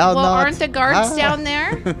 crowd. Shall Well, not. aren't the guards Ah. down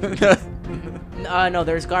there? No,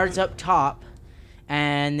 there's guards up top.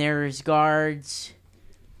 And there's guards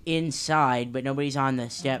inside, but nobody's on the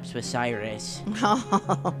steps with Cyrus.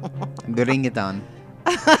 Bring it on.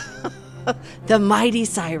 The mighty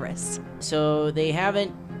Cyrus. So they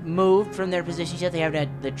haven't moved from their positions yet. They haven't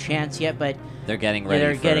had the chance yet, but They're getting ready.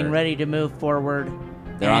 they're getting ready to move forward.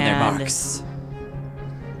 They're on their And marks.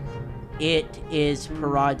 It is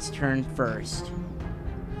Parad's turn first.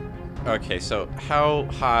 Okay, so how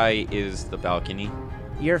high is the balcony?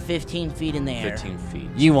 You're 15 feet in the air. 15 feet.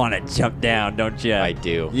 You want to jump down, don't you? I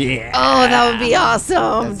do. Yeah. Oh, that would be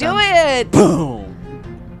awesome. That Do sounds- it. Boom.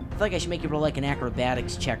 I feel like I should make you roll like an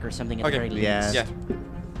acrobatics check or something at Okay. the very least. Yeah. Yeah.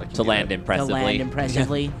 I can To do land that. impressively. To land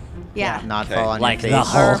impressively. Yeah. Not Okay. fall on Like your the face.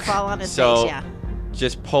 Hulk. Or fall on his So- face, yeah.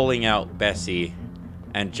 Just pulling out Bessie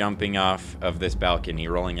and jumping off of this balcony,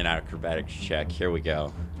 rolling an acrobatics check. Here we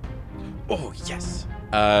go. Oh, yes.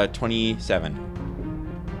 27.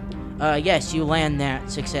 Yes, you land that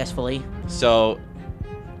successfully. So,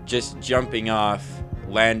 just jumping off,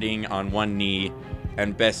 landing on one knee,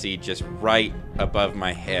 and Bessie just right above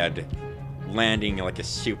my head, landing like a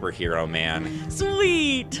superhero, man.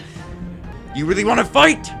 Sweet. You really want to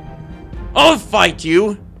fight? I'll fight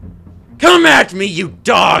you! Come at me, you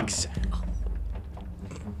dogs!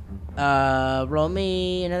 Roll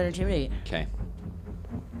me another intimidate. Okay.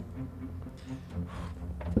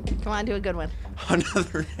 Come on, do a good one.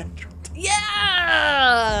 Another natural.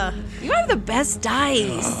 Yeah! You have the best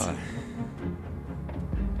dice.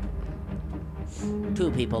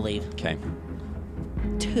 2 people leave. Okay.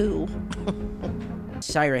 2.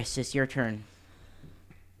 Cyrus, it's your turn.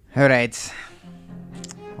 Alright.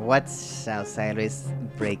 What shall Cyrus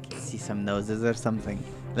break? See some noses or something?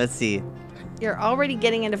 Let's see. You're already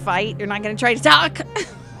getting into fight. You're not going to try to talk.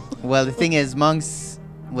 Well, the thing is, monks,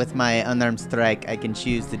 with my unarmed strike, I can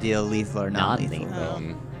choose to deal lethal or non-lethal.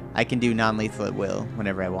 Non-lethal. I can do non-lethal at will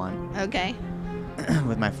whenever I want Okay.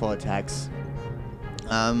 with my full attacks.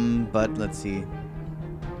 But let's see.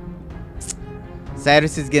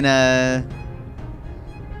 Cyrus is gonna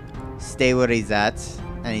stay where he's at,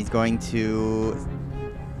 and he's going to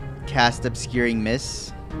cast Obscuring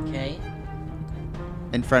Mist Okay.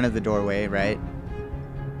 in front of the doorway, right?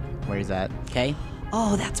 Where he's at. Okay.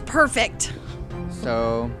 Oh, that's perfect.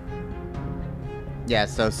 So, yeah,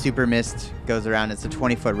 so Super Mist goes around. It's a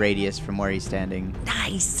 20-foot radius from where he's standing,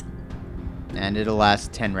 Nice. and it'll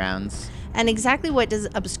last 10 rounds. And exactly what does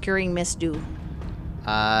Obscuring Mist do?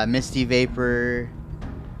 Misty Vapor,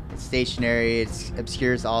 it's stationary, it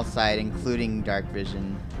obscures all sight, including dark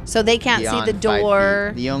vision. So they can't see beyond the 5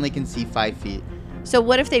 door. feet. They only can see 5 feet. So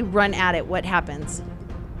what if they run at it? What happens?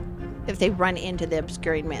 If they run into the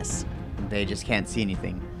Obscuring Mist? They just can't see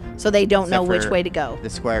anything. So they don't know Except which for way to go. The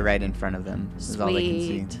square right in front of them is all they can see.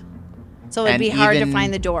 Sweet. So it'd And be hard to even-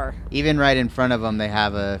 find the door. Even right in front of them, they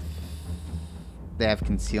have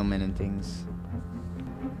concealment and things.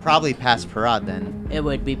 Probably past Parad then. It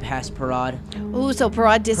would be past Parad. Ooh, so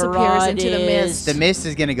Parad disappears Parad into the mist. The mist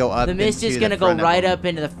is gonna go up. The mist is into going to the go front of right them. up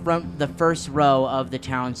into the first row of the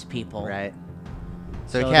townspeople. Right.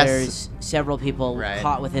 So So, it casts. there's several people Right.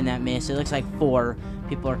 caught within that mist. It looks like 4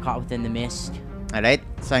 people are caught within the mist. All right.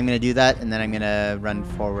 So I'm gonna do that, and then I'm gonna run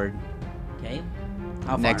forward Okay.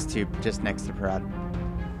 How far? just next to Parad.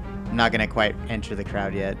 I'm not gonna quite enter the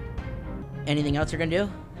crowd yet. Anything else you're going to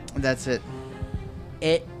do? That's it.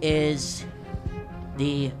 It is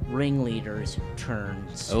the ringleader's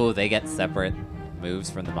turns. Oh, they get separate moves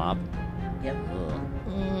from the mob. Yep.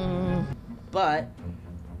 Ugh. But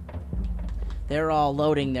they're all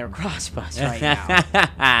loading their crossbows right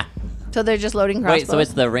now. So they're just loading crossbows. Wait, so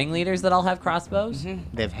it's the ringleaders that all have crossbows?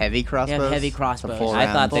 They have heavy crossbows. heavy So crossbows. 4 I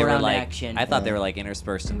rounds. thought they Full were round like action. I thought they were like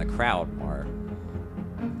interspersed in the crowd more.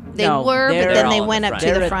 They No, were, but they're then all they in the went up front. to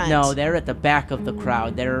They're the at- front. No, they're at the back of the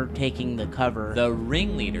crowd. They're taking the cover. The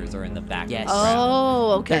ringleaders are in the back. Yes. Of the crowd.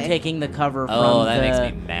 Oh, okay. They're taking the cover Oh, from that the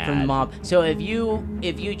makes me mad. from the mob. So if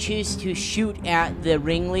you choose to shoot at the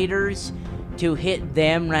ringleaders to hit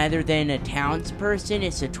them rather than a townsperson,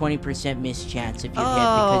 it's a 20% miss chance if you hit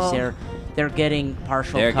because Oh. they're getting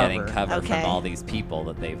partial They're cover. getting cover Okay. from all these people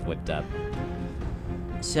that they've whipped up.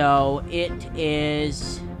 So it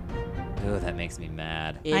is Oh, that makes me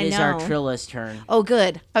mad. I our know. Trilla's turn. Oh,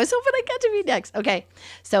 good. I was hoping I got to be next. Okay.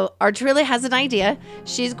 So Artrilla has an idea.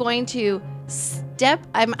 She's going to step.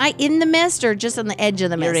 Am I in the mist or just on the edge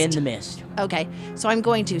of the You're mist? in the mist. Okay. So I'm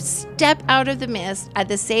going to step out of the mist at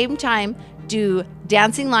the same time, do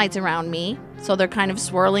dancing lights around me. So they're kind of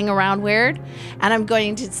swirling around weird. And I'm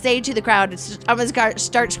going to say to the crowd, I'm going to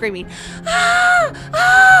start screaming, ah,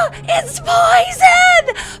 ah, it's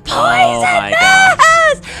poison! Poison my gosh.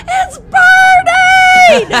 mist! It's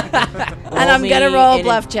burning! And I'm going to me roll a an-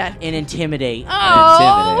 bluff check. And intimidate.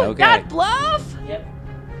 Oh, Intimidate, okay. not bluff? Yep.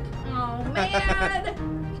 Oh, man.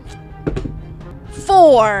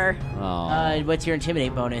 4. Oh. What's your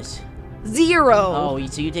intimidate bonus? 0. Oh,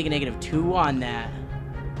 so you take a -2 on that.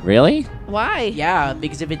 Really? Why? Yeah,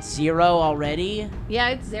 because if it's 0 already, Yeah,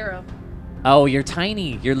 it's 0. Oh, you're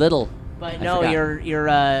tiny. You're little. but I no, forgot. your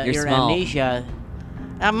small. amnesia,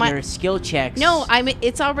 your skill checks. No,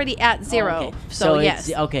 it's already at 0. Oh, okay. So, it's,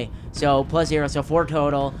 yes. okay. So plus 0, so 4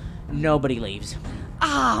 total. Nobody leaves.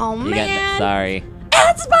 Oh, You man. sorry.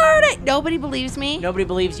 It's burning. Nobody believes me. Nobody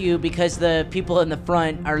believes you because the people in the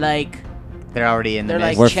front are like They're already in the they're like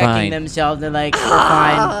mist. We're checking fine. themselves. They're like,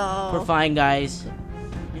 Oh. we're fine, guys.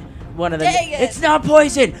 One of them. Dang it. It's not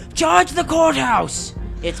poison. Charge the courthouse.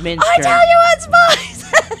 It's Min's I turn. tell you it's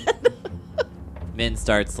poison. Min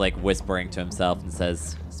starts like whispering to himself and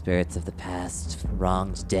says, "Spirits of the past,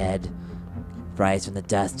 wronged dead, rise from the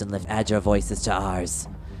dust and lift add your voices to ours."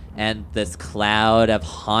 And this cloud of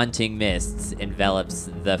haunting mists envelops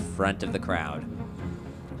the front of the crowd.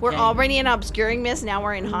 We're Okay. already in obscuring mist. Now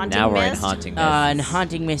we're in haunting Now we're in mist. haunting mists. And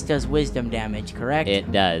haunting mist does wisdom damage, correct?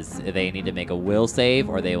 It does. They need to make a will save,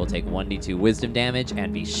 or they will take 1d2 wisdom damage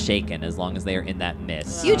and be shaken as long as they are in that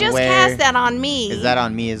mist. You just Where- cast that on me. Is that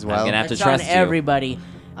on me as well? gonna have to It's trust on you. everybody.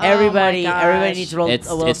 Oh my Everybody gosh. needs to roll It's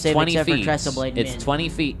a will save 20 except feet. for Tressablade. It's Min. 20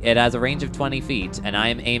 feet. It has a range of 20 feet, and I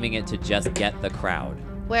am aiming it to just get the crowd.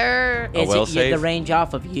 Where? A Is will it the save? range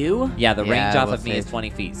off of you? Yeah, the range Yeah, off will of me is save. 20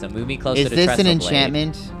 feet, so move me closer Is to this an Tressablade,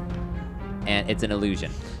 enchantment? And it's an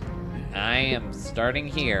illusion. I am starting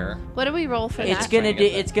here. What do we roll for It's that? gonna Trying to do.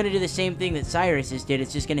 get It's gonna do the same thing that Cyrus's did.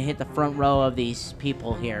 It's just gonna hit the front row of these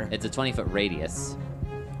people here. It's a 20-foot radius.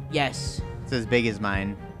 Yes. It's as big as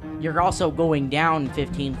mine. You're also going down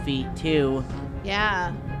 15 feet too.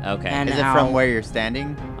 Yeah. Okay. And- Is it Ow. from where you're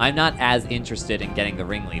standing? I'm not as interested in getting the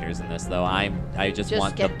ringleaders in this, though. I just Just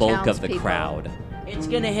want the get bulk of the townspeople. crowd. It's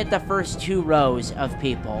gonna hit the first 2 rows of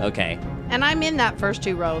people. Okay. And I'm in that first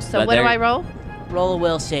 2 rows. So But what do there- I roll? Roll a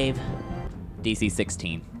will save. DC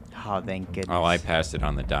 16. Oh, thank goodness. Oh, I passed it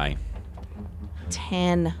on the die.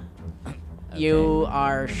 10. You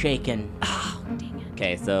are shaken.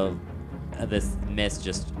 Okay, so this mist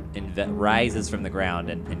just rises from the ground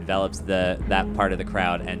and envelops that part of the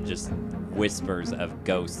crowd, and just whispers of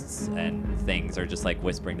ghosts and things are just like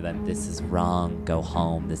whispering to them, "This is wrong. Go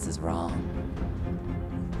home. This is wrong."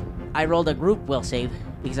 I rolled a group will save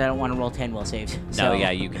because I don't want to roll 10 will saves. No, So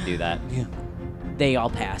yeah, you can do that. they all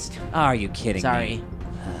passed. Are you kidding Sorry. me?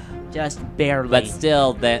 Just barely. But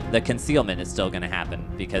still, the concealment is still going to happen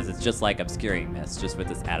because it's just like obscuring mist, just with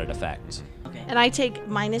this added effect. Okay. And I take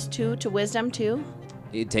 -2 to wisdom too.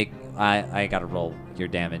 You take I gotta roll your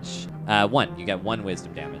damage. 1. You get 1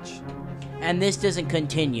 wisdom damage. And this doesn't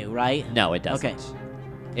continue, right? No, it doesn't.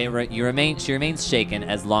 Okay. She remains shaken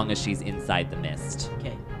as long as she's inside the mist.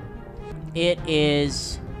 Okay. It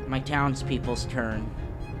is my townspeople's turn.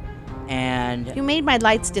 And You made my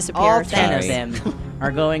lights disappear. all 10 of Thanks. them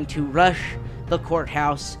are going to rush the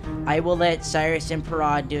courthouse. I will let Cyrus and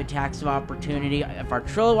Parad do attacks of opportunity. If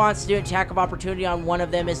Artrilla wants to do attack of opportunity on one of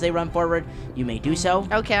them as they run forward, you may do so.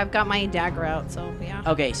 Okay, I've got my dagger out, so yeah.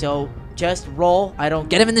 Okay, so just roll. I don't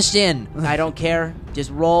Get him in the shin. I don't care.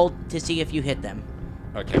 Just roll to see if you hit them.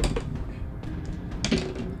 Okay.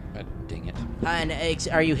 Dang it. And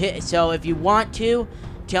are you hit? So if you want to,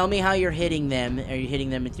 tell me how you're hitting them. Are you hitting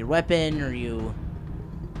them with your weapon? Or are you?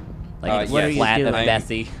 Like what are you flat of doing?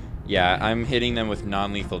 Bessie. Yeah, I'm hitting them with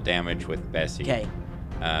non-lethal damage with Bessie. Okay.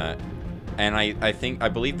 And I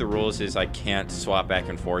believe the rules is I can't swap back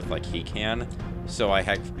and forth like he can, so I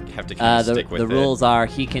have to kind of stick with the it. rules are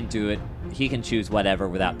he can do it. He can choose whatever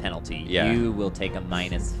without penalty. Yeah. You will take a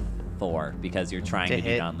 -4 because you're trying To to do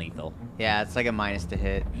hit. non-lethal. Yeah, it's like a minus to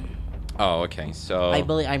hit. Oh, okay. So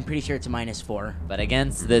I'm pretty sure it's a -4. But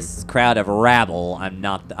against this crowd of rabble, and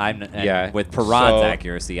Yeah, with Parad's so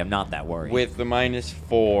accuracy, I'm not that worried. with the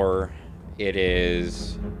 -4, it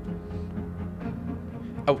is.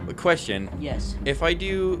 Oh, a question. Yes. If I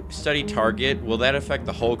do study target, will that affect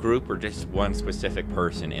the whole group or just one specific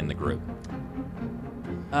person in the group?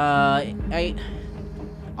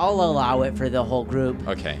 I'll allow it for the whole group.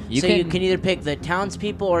 Okay. You can either pick the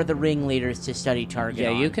townspeople or the ringleaders to study target.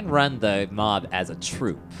 Yeah, you on. can run the mob as a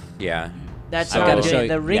troop. Yeah. That's I've how gotta the, show you-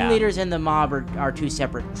 the yeah. ringleaders and the mob are two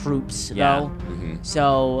separate troops, Yeah. though. hmm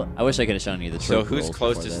So I wish I could have shown you the So troop who's rules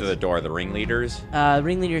before closest to this. the door? The ringleaders?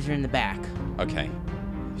 ringleaders are in the back. Okay.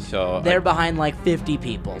 So They're behind like 50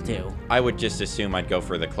 people too. I would just assume I'd go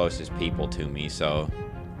for the closest people to me. So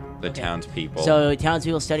the Okay. townspeople. So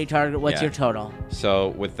townspeople study target. What's Yeah. your total? So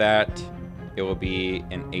with that, it will be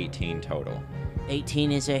an 18 total.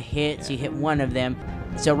 18 is a hit, so you hit one of them.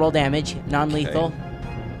 So roll damage, non-lethal.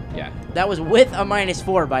 Yeah. That was with a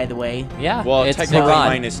 -4, by the way. Yeah, Well, it's technically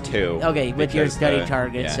Parad. -2. Okay, with your because study the-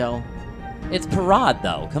 target. yeah. So It's Parad,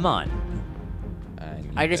 though. Come on.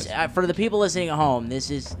 I just for the people listening at home,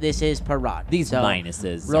 this is Parad. These so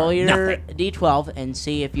minuses roll are your nothing. d12 and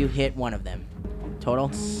see if you hit one of them.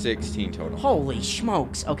 Total. 16 total. Holy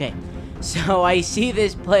smokes. Okay. So I see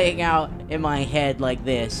this playing out in my head like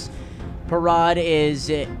this. Parad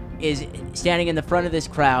is standing in the front of this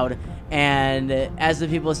crowd, and as the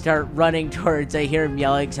people start running towards, I hear him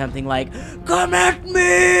yelling something like, "Come at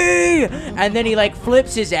me!" And then he like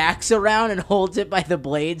flips his axe around and holds it by the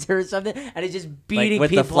blades or something, and is just beating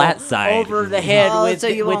with the people flat side. over the head Oh, with, so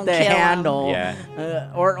you with won't the kill 'em. handle. Yeah.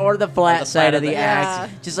 Or the flat the side flat of the axe.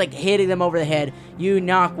 Yeah. Just like hitting them over the head. You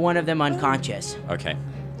knock one of them unconscious. Okay.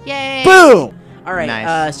 Yay! Boom! All right,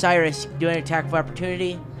 Nice. Cyrus, do an attack of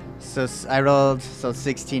opportunity. So I rolled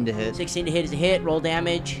 16 to hit. 16 to hit is a hit. Roll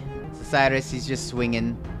damage. So Cyrus, he's just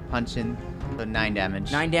swinging, punching. So 9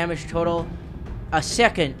 damage. 9 damage total. A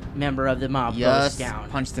second member of the mob goes Just down.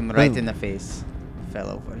 punched him right Boom. in the face. Fell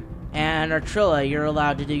over. And Artrilla, you're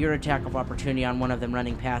allowed to do your attack of opportunity on one of them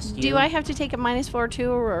running past you. Do I have to take a -4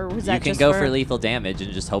 too, or was that You can just go for lethal damage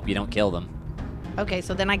and just hope you don't kill them. Okay,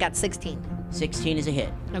 so then I got 16. 16 is a hit.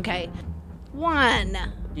 Okay. 1.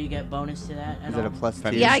 Do you get bonus to that? Is it a plus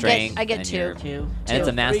From 2? your Yeah, strength I get and 2. your- 2. And it's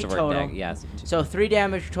a So, masterwork 3 total. deck. Yes. So 3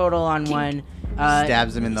 damage total on one.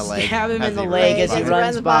 Stabs him in the leg. Stab him as in the he leg runs as he by.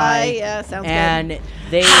 runs by. Yeah, sounds And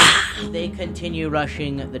they continue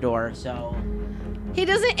rushing the door. So good.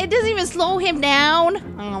 It doesn't even slow him down.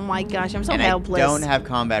 Oh my gosh, I'm so And helpless. I don't have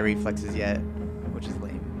combat reflexes yet, which is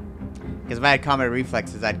lame. Because if I had combat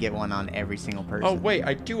reflexes, I'd get one on every single person. Oh wait,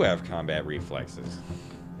 I do have combat reflexes.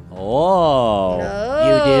 Oh.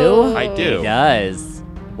 You do? I do. He does.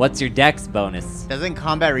 What's your dex bonus? Doesn't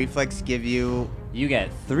combat reflex give you... You get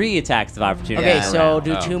 3 attacks of opportunity. Okay, Yeah. so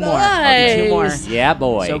do Oh. 2 more. I'll do 2 more. Nice. Yeah,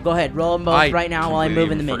 boy. So go ahead, roll them both I right now while I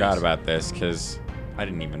move in the completely minis. forgot about this because I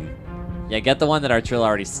didn't even. Yeah, get the one that Artrilla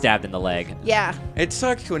already stabbed in the leg. Yeah, It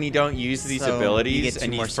sucks when you don't use these So, you abilities get two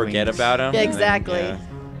and you more forget swings. about them. Yeah, exactly.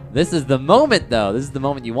 This is the moment, though. This is the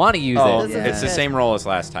moment you want to use Oh, it. This is it's the good. same roll as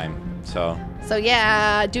last time. So, so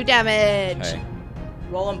yeah, do damage. okay.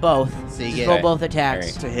 Roll them both. So you Just get roll both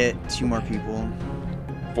attacks. to hit 2 more people.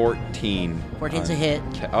 14. 14's a hit.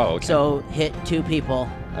 Okay. Oh, okay. So hit 2 people.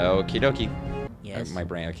 Okie dokie. Yes. My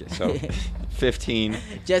brain. Okay, so 15.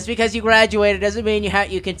 Just because you graduated doesn't mean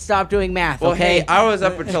you can stop doing math, Well, okay? hey, I was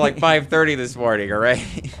up until like 5:30 this morning. All right.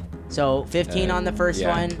 So 15 on the first yeah,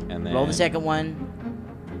 one. and Roll the then- second one.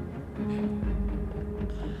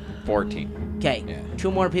 14. Okay. Yeah.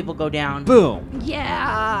 2 more people go down. Boom.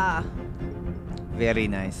 Yeah. Very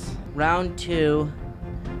nice. Round 2.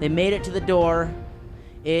 They made it to the door.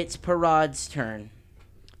 It's Parad's turn.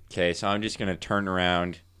 Okay, so I'm just gonna turn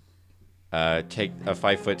around, take a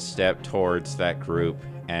 5-foot step towards that group,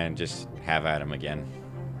 and just have at him again.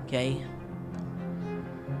 Okay.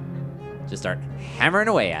 Just start hammering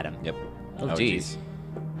away at him. Yep. Oh, jeez.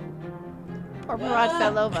 Poor Parad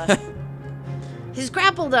fell over. He's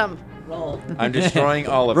grappled him. Roll. I'm destroying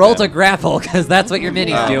all of Roll them. to grapple, because that's what your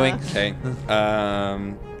mini's Oh, doing. Okay.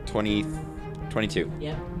 22.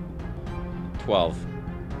 Yep. 12.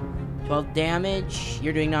 12 damage.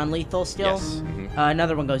 You're doing non-lethal still? Yes. Mhm.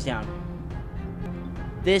 Another one goes down.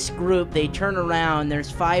 This group, they turn around.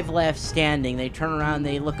 There's 5 left standing. They turn around.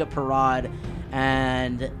 They look at Parad,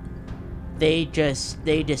 and they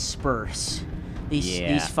disperse.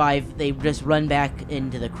 These 5, they just run back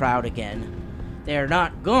into the crowd again. They're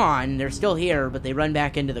not gone. They're still here, but they run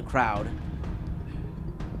back into the crowd.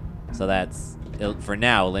 So that's, for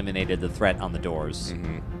now, eliminated the threat on the doors.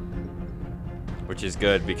 Mhm. Which is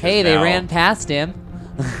good because Hey, they now- ran past him.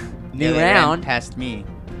 New Yeah, they ran round. past me.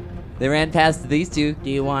 They ran past these two. Do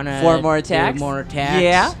you want to 4 more attacks? more attacks?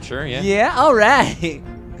 Yeah. Sure. Yeah. Yeah, all right.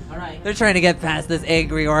 All right. They're trying to get past this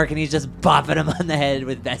angry orc, and he's just bopping him on the head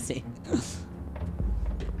with Bessie.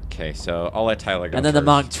 Okay, so I'll let Tyler go. And then the first.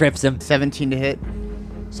 monk trips him. 17 to hit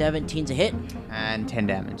 17's a hit. and 10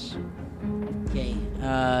 damage. Okay.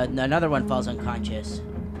 Another one falls unconscious.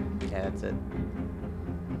 Okay, that's it.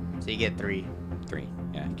 So you get 3. 3.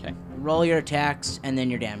 Yeah. Okay. Roll your attacks and then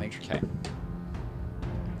your damage. Okay.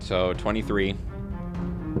 So 23.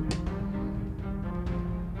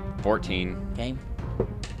 14. Okay.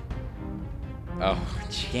 Oh,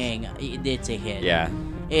 gee. Dang, it's a hit. Yeah.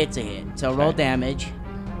 It's a hit. So roll Okay. damage.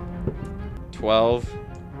 12.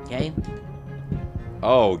 Okay.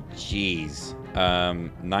 Oh, jeez.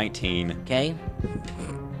 19. Okay.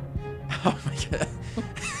 Oh my god.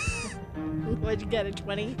 What'd you get, a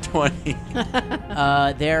 20? 20.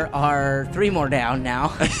 There are 3 more down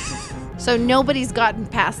now. So nobody's gotten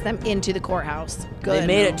past them into the courthouse. Good. They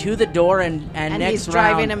made it to the door, and next he's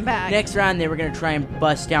driving round, him back. Next round, they were gonna try and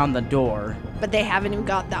bust down the door. But they haven't even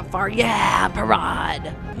got that far. Yeah,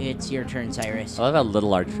 Parad. It's your turn, Cyrus. I love how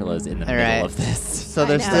little Artrilla's in the All middle right. of this. So I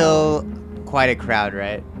there's know. still quite a crowd,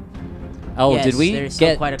 right? Oh, Yes, did we there's still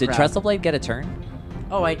get? quite a Did crowd. Trestleblade get a turn?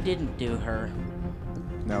 Oh, I didn't do her.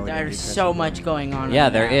 No. There's so much going on. Yeah,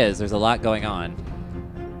 on the there map. is. There's a lot going on.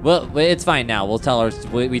 Well, it's fine now. We'll tell her.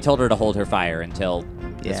 We told her to hold her fire until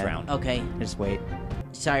this Yeah. round. Okay, Just wait.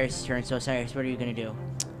 Cyrus' turn. So, Cyrus, what are you gonna do?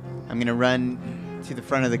 I'm gonna run to the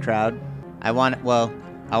front of the crowd. I want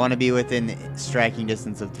to be within striking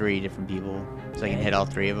distance of 3 different people, so I can Okay. hit all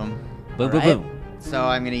 3 of them. Boom, boom, Alright. boom. So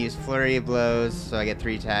I'm gonna use flurry of blows, so I get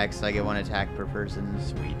 3 attacks. So I get 1 attack per person.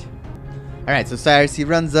 Sweet. All right, so Cyrus, he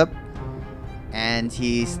runs up, and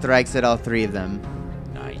he strikes at all 3 of them.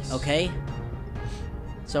 Nice. Okay.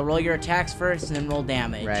 So roll your attacks first, and then roll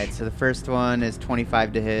damage. Right. So the first one is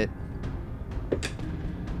 25 to hit.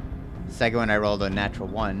 Second one, I rolled a natural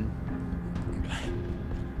 1.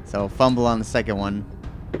 So fumble on the second one.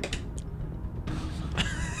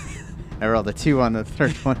 I rolled a 2 on the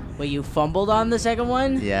third one. Wait, you fumbled on the second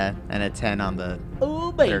one? Yeah, and a 10 on the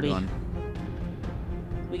Oh, third baby. one.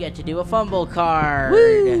 We get to do a fumble card.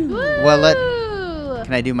 Well,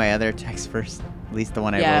 can I do my other attacks first? At least the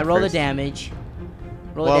one I Yeah, rolled roll first. the damage.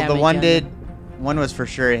 Roll Well, damage the one on did. One was for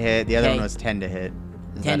sure a hit. The other Okay. one was 10 to hit.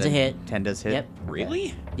 Is 10's that a hit. 10 does hit. Yep.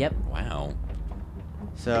 Really? Yep. Wow.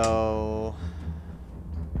 So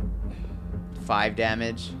 5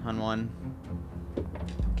 damage on one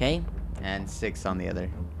Okay. and 6 on the other.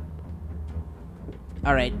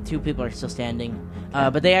 All right. 2 people are still standing,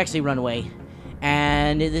 but they actually run away.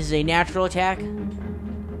 And this is a natural attack.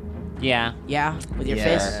 Yeah. Yeah, with your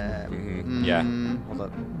fist. Mhm, yeah. Hold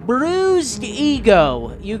up. Bruised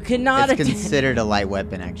ego. You cannot. It's considered a light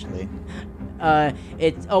weapon, actually.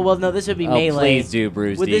 It's. Oh well, no. This would be Oh, melee. please do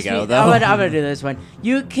bruised Would this ego, be- though. I'm gonna do this one.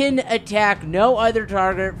 You can attack no other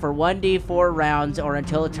target for 1d4 rounds or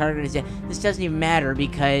until a target is dead. This doesn't even matter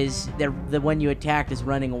because the one you attacked is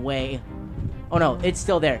running away. Oh no, it's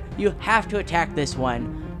still there. You have to attack this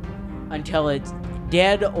one until it's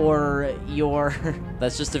dead or you're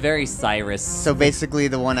That's just a very Cyrus. So basically,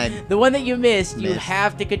 the one I. the one that you missed. You Missed.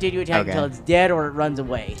 have to continue attacking Okay. until it's dead or it runs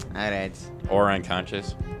away. Alright. Or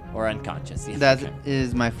unconscious. Or unconscious. Yeah. That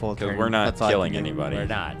is my full turn. Because we're not That's all I killing can do. anybody. We're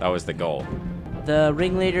not. That was the goal. The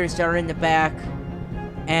ringleaders are in the back,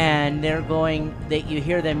 and they're going. You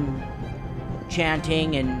hear them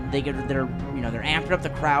chanting, and they're amping up the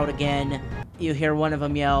crowd again. You hear one of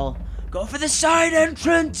them yell, "Go for the side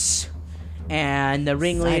entrance!" and the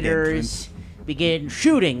ringleaders begin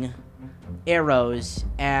shooting arrows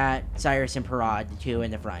at Cyrus and Parad, the two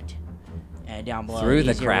in the front. And down below. Through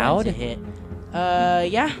the easier crowd? ones to hit.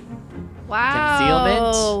 Yeah.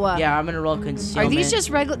 Wow. Yeah, I'm gonna roll concealment. Are these just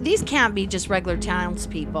regular? These can't be just regular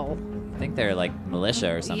townspeople. I think they're like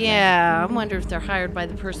militia or something. Yeah, I wonder if they're hired by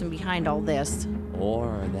the person behind all this.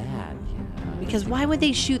 Or that. Yeah. Because why would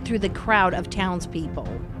they shoot through the crowd of townspeople?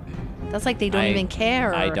 That's like they don't even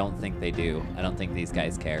care. I don't think they do. I don't think these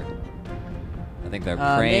guys care. I think they're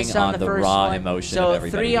Miss preying on the first raw one. emotion so of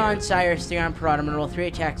everybody. 3 here. on Cyrus, 3 on Parad. I'm gonna roll 3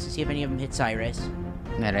 attacks to see if any of them hit Cyrus.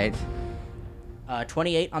 All right.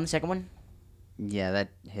 28 on the second one. Yeah, that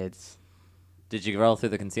hits. Did you roll through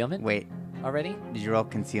the concealment Wait, already? did you roll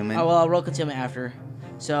concealment? Oh well, I'll roll concealment after.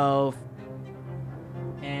 So,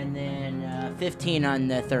 and then 15 on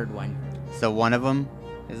the third one. So one of them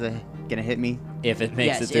is gonna hit me. If it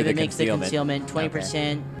makes yes, it through if the it makes concealment. the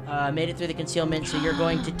concealment, 20%. Made it through the concealment, so you're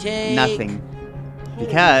going to take Nothing.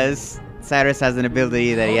 Because Cyrus has an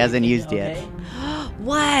ability that he hasn't used yet. Okay.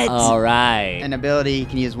 What? All right. An ability you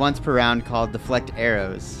can use once per round called Deflect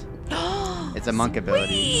Arrows. It's a monk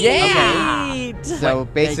ability. Yeah. So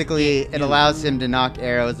basically, it allows him to knock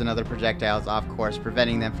arrows and other projectiles off course,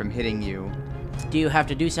 preventing them from hitting you. Do you have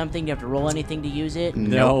to do something? Do you have to roll anything to use it?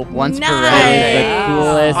 Nope. Once per Nice. round. The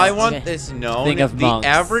coolest. I want Okay. this known. Thing of the monks.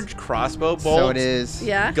 average crossbow bolt So it is.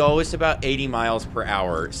 Yeah. goes about 80 miles per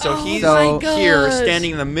hour. So Oh he's my here, gosh.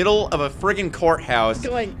 standing in the middle of a friggin' courthouse,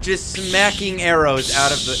 Going- just smacking arrows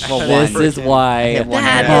out of the. Well, out of the This one. is friggin- why hit one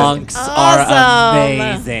That arrow. monks is are awesome.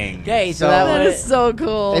 amazing. Okay, so So- that That was is so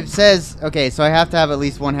cool. It says, okay, so I have to have at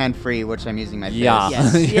least one hand free, which I'm using my fist. Yeah.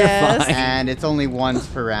 Yes. You're Yes. fine. And it's only once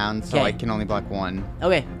per round, so Okay. I can only block one.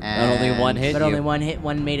 okay. And only one hit But you. only one hit,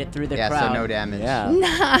 one made it through the Yeah, crowd. so no damage. Yeah.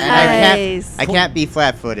 Nice. I can't be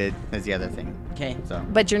flat-footed. Is the other thing. Okay, So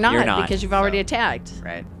But you're not, You're not, because you've already so- attacked.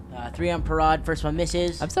 right. 3 on Parad. First one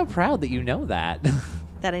misses. I'm so proud that you know that.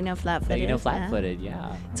 That I know flat-footed. that you know yeah. flat-footed,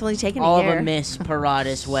 yeah. It's only taken All a of year. them miss Parad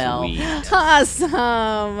as well. Sweet.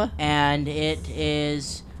 Awesome. And it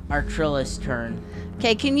is Artrilla's turn.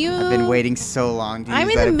 Okay, can you? I've been waiting so long to I'm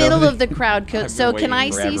use in that the middle ability. of the crowd, I've been so can waiting I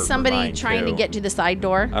forever see for somebody mine, trying to too. get to the side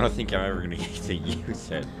door? I don't think I'm ever gonna get to use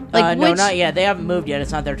it. Like No, which? not yet. They haven't moved yet.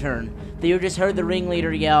 It's not their turn. You just heard the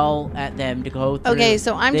ringleader yell at them to go through Okay,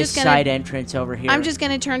 so I'm this just gonna- side entrance over here. I'm just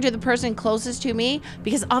gonna turn to the person closest to me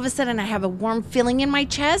because all of a sudden I have a warm feeling in my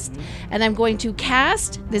chest, and I'm going to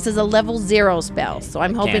cast. This is a level 0 spell, so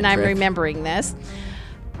I'm hoping I'm Cantrip. remembering this.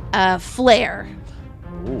 Flare.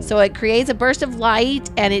 So it creates a burst of light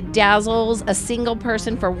and it dazzles a single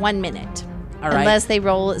person for 1 minute, All right. unless they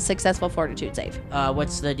roll a successful Fortitude save.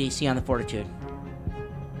 What's the DC on the Fortitude?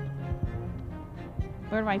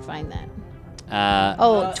 Where do I find that?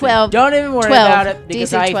 12. Don't even worry 12. about it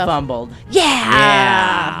because DC I 12. fumbled.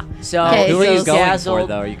 Yeah. So Okay, Who are you so- going for, dazzled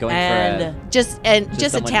though? Are you going and for Just a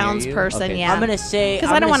someone near you? townsperson, Okay. yeah. I'm gonna say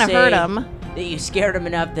because I don't want to hurt him. That you scared him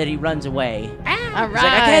enough that he runs away. All right. He's like,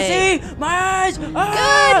 I can't see my eyes.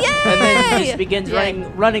 Ah! Good, yay! And then he just begins Yay.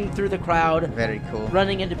 running through the crowd, Very cool.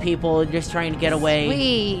 running into people, and just trying to get away.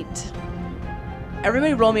 Sweet.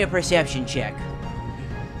 Everybody, roll me a perception check.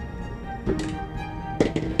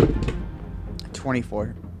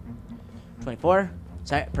 24. 24.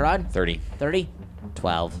 Parad. 30. 30.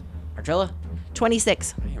 12? Artrilla.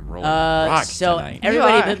 26. I am rolling rocks So tonight.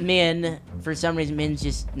 everybody You are. but Min, for some reason, Min's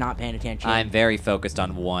just not paying attention. I'm very focused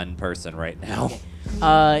on one person right now.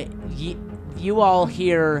 You all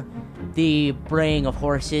hear the braying of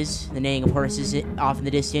horses, the neighing of horses off in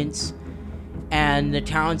the distance, and the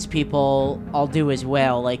townspeople all do as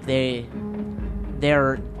well. Like they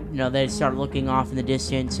start looking off in the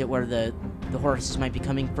distance at where the horses might be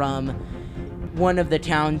coming from. One of the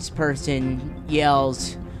townsperson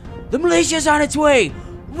yells, "The militia's on its way!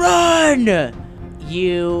 Run!"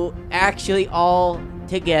 You actually all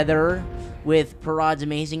together with Parad's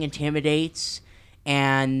amazing intimidates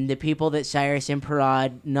and the people that Cyrus and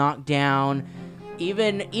Parad knocked down,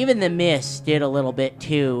 even the Mist did a little bit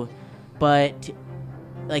too, but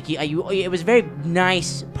like it was a very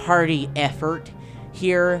nice party effort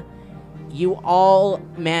here. You all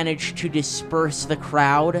managed to disperse the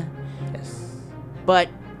crowd, Yes. but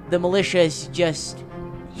the militia is just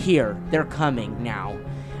here. They're coming now,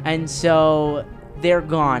 and so they're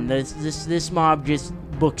gone. This mob just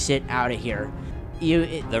books it out of here.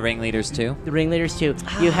 The ringleaders, too? The ringleaders too.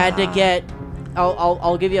 You had to get.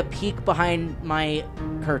 I'll give you a peek behind my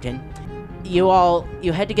curtain. You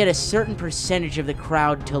had to get a certain percentage of the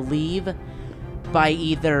crowd to leave by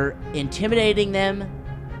either intimidating them,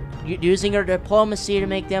 using your diplomacy to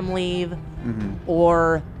make them leave,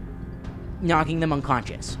 or knocking them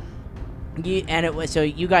unconscious. So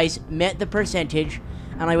you guys met the percentage,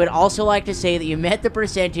 and I would also like to say that you met the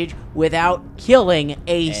percentage without killing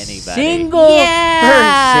a single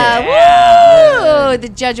person. Woo! The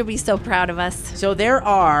judge will be so proud of us. So there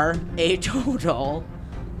are a total.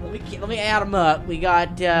 Let me add them up. We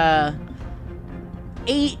got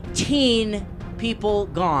 18 people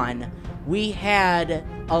gone. We had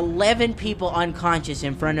 11 people unconscious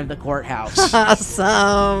in front of the courthouse.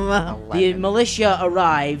 Awesome. The militia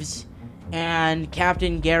arrives, and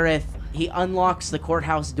Captain Gareth, he unlocks the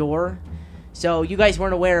courthouse door. So you guys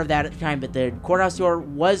weren't aware of that at the time, but the courthouse door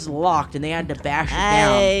was locked, and they had to bash it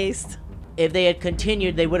down. Nice. If they had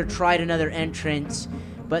continued, they would have tried another entrance,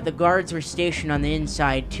 but the guards were stationed on the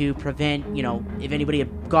inside to prevent, if anybody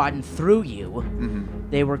had gotten through you,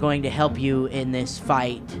 they were going to help you in this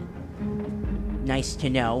fight. Nice to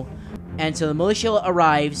know. And so the militia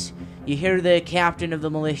arrives. You hear the captain of the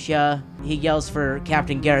militia. He yells for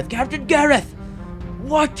Captain Gareth. Captain Gareth!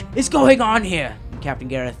 What is going on here? Captain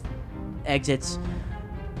Gareth exits.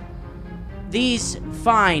 These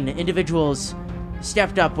fine individuals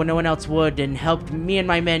stepped up when no one else would and helped me and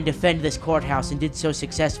my men defend this courthouse and did so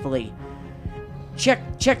successfully. Check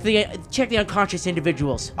the unconscious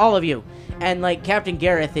individuals, all of you. And Captain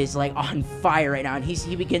Gareth is on fire right now, and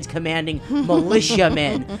he begins commanding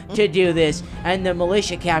militiamen to do this. And the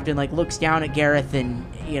militia captain looks down at Gareth and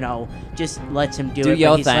just lets him do it.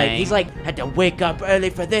 Your But thing. he's had to wake up early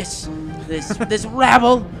for this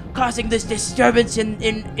rabble causing this disturbance in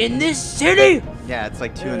this city. Yeah, it's 2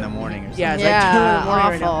 in the morning or something. Yeah, it's 2 in the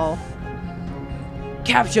morning right now. Awful.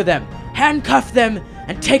 Capture them, handcuff them,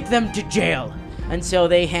 and take them to jail. And so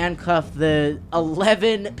they handcuff the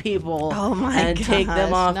 11 people and take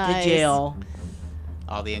them off to jail.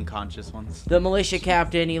 All the unconscious ones. The militia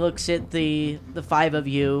captain, he looks at the 5 of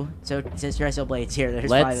you. So since Tresselblade's here, there's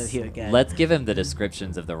 5 of you again. Let's give him the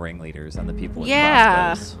descriptions of the ringleaders and the people with Yeah.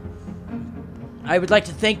 crossbows. I would like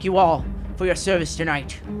to thank you all for your service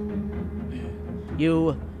tonight.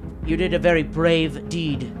 You did a very brave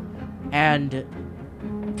deed, and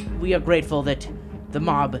we are grateful that the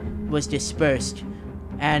mob was dispersed.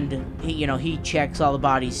 And he checks all the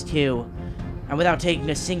bodies too, and without taking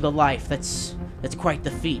a single life, that's quite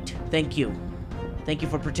the feat. Thank you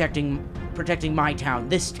for protecting my town,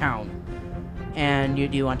 this town. And do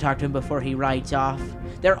you want to talk to him before he rides off?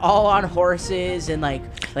 They're all on horses and like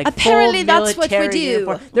Apparently full that's what we military do.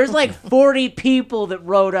 uniform. There's 40 people that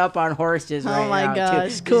rode up on horses right Oh my now, gosh, too,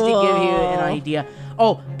 just to give you an cool. idea.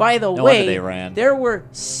 Oh, by the No way, wonder they ran. there were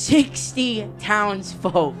 60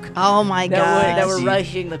 townsfolk Oh my that gosh. were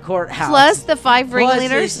rushing the courthouse. Plus the 5 Plus the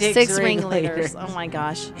ringleaders, 6 6 ringleaders. ringleaders. Oh my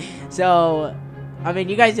gosh. So, I mean,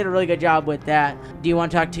 you guys did a really good job with that. Do you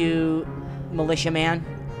want to talk to Militia Man?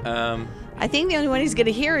 I think the only one he's gonna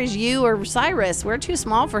hear is you or Cyrus. We're too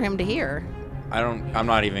small for him to hear. I'm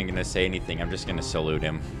not even gonna say anything. I'm just gonna salute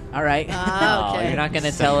him. All right. Ah, Oh, okay. you're not going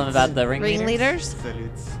to tell him about the ringleaders?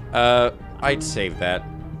 Ringleaders? I'd save that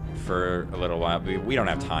for a little while. We don't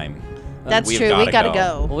have time. That's We've true. We gotta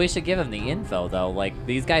go. Well, we should give him the info, though. Like,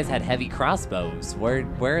 these guys had heavy crossbows. Where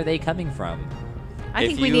are they coming from? I If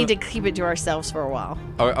think we you- need to keep it to ourselves for a while.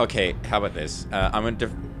 Oh, okay, how about this? I'm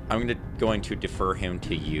going to defer him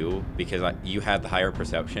to you because you had the higher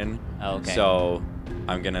perception. Oh, okay. So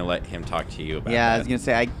I'm gonna let him talk to you about Yeah, that. I was gonna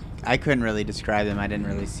say I couldn't really describe them. I didn't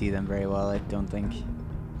really see them very well. I don't think.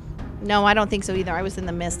 No, I don't think so either. I was in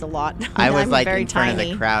the mist a lot. I was I'm like very in front tiny. of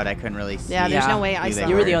the crowd. I couldn't really see. Yeah, there's no way I who they saw.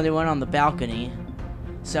 You were were. the only one on the balcony.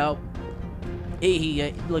 So,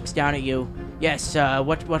 he looks down at you. Yes,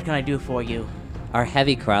 what can I do for you? Are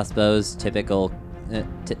heavy crossbows typical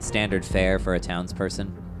standard fare for a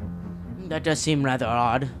townsperson? That does seem rather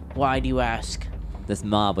odd. Why do you ask? This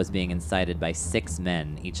mob was being incited by 6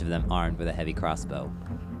 men, each of them armed with a heavy crossbow.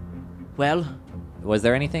 Well, Was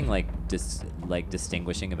there anything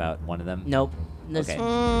distinguishing about one of them? nope. This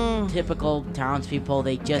Okay. typical townspeople,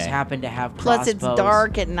 they just Okay. happen to have Plus, crossbows. it's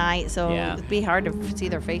dark at night, so Yeah. it'd be hard to see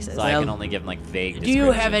their faces. So I Well, can only give vague. Do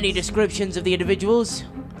you have any descriptions. descriptions of the individuals?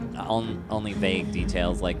 Only vague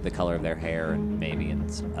details like the color of their hair and maybe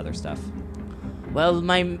other stuff. Well,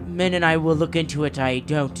 my men and I will look into it. I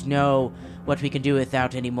don't know what we can do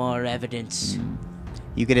without any more evidence.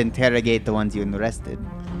 You could interrogate the ones you arrested.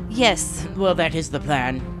 Yes, Well, that is the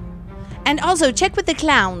plan. and also check with the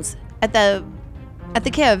clowns at the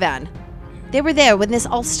caravan. They were there when this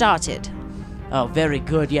all started. Oh, very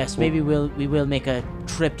good. Yes, maybe we will make a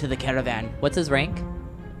trip to the caravan. What's his rank?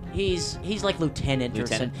 He's like lieutenant, or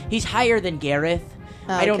Lieutenant? something. He's higher than Gareth.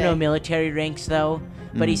 I don't know Okay. military ranks though,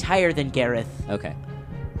 but he's higher than Gareth. Okay.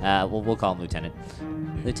 We'll call him Lieutenant.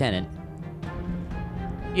 Lieutenant,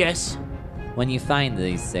 Yes. when you find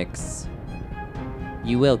these 6,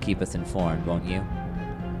 You will keep us informed, won't you?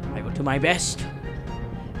 I will do my best.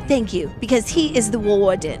 Thank you, because he is the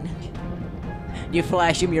warden. You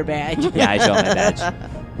flash him your badge. Yeah, I show my badge.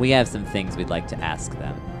 We have some things we'd like to ask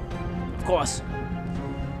them. Of course.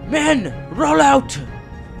 Men, roll out!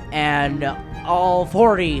 And all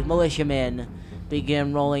 40 militiamen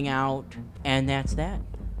begin rolling out, and that's that.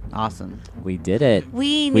 Awesome. We did it.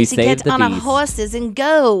 We We need to saved get the on our beast. horses and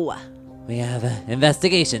go. We have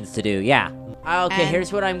investigations to do, yeah. Okay, And-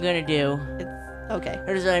 here's what I'm gonna do. Okay.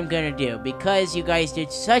 Here's what I'm gonna do. Because you guys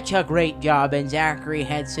did such a great job and Zachary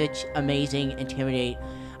had such amazing intimidate,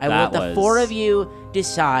 I will let That the was 4 of you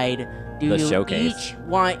decide. Do the you showcase. each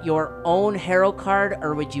want your own hero card,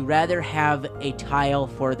 or would you rather have a tile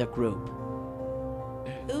for the group?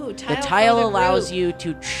 Ooh, The tile allows you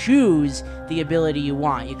to choose the ability you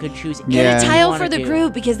want. You could choose Get Yeah. a anything you tile wanna for the do.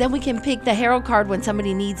 group because then we can pick the hero card when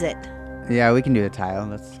somebody needs it. Yeah, we can do a tile.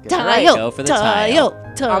 Let's get Tile, go for the tile,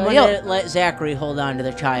 I'm tile. gonna let Zachary hold on to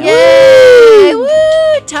the tile. Yay!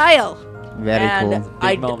 Woo! Tile. Very And cool.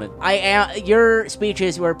 I, Big moment. I am. Your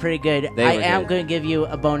speeches were pretty good. They I were am good. going to give you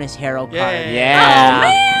a bonus hero card.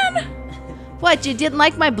 Yeah. What, you didn't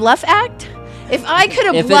like my bluff act? If I could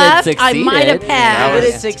have If it had bluffed, I might have succeeded. passed. If it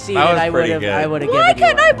was- had succeeded, that was I would pretty have. good. I would have Why given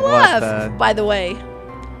you couldn't I one. bluff? the- By the way.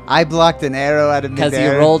 I blocked an arrow out of Because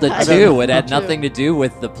midair. you rolled a I 2. It don't- had nothing to do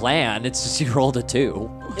with the plan. It's just you rolled a 2.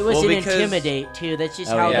 It was Well, an because- intimidate too. That's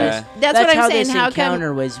just Oh, how yeah. this. That's what I'm how saying. This How come?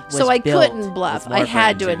 encounter was So I built. couldn't bluff. It's more I for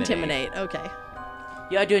had to intimidate. intimidate. Okay.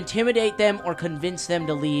 You had to intimidate them or convince them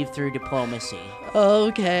to leave through diplomacy.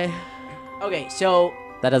 Okay. Okay, so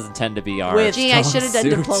That doesn't tend to be our With- Gee, I strong should have done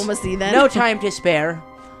suit. diplomacy then. no time to spare.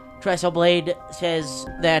 Tresselblade says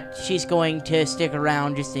that she's going to stick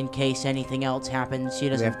around just in case anything else happens. She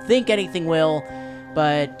doesn't Yeah. think anything will,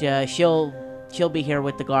 but she'll be here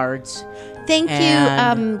with the guards. Thank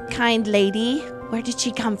And- you, kind lady. Where did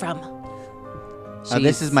she come from? Oh,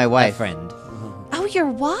 this She's is my wife. A friend. Oh, your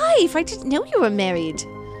wife. I didn't know you were married.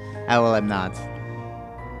 Oh, well, I'm not.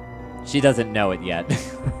 She doesn't know it yet.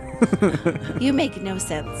 You make no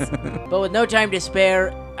sense. But with no time to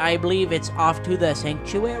spare, I believe it's off to the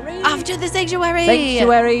sanctuary. Off to the sanctuary.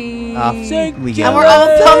 Sanctuary. Off we And go. we're all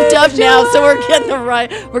pumped up now, so we're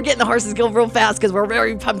getting we're getting the horses going real fast because we're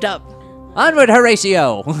very pumped up. Onward,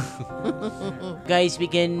 Horatio. Guys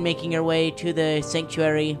begin making your way to the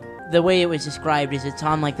sanctuary. The way it was described is it's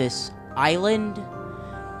on like this island,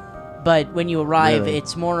 but when you arrive, Really?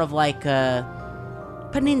 it's more of like a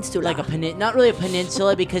Peninsula. not really a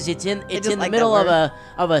peninsula because it's in just the like middle that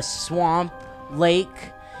of a swamp lake.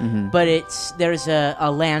 Mm-hmm. But there's a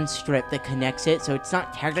land strip that connects it, so it's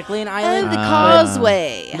not technically an island. And the Ah.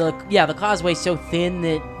 causeway. The causeway's so thin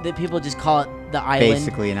that people just call it the island.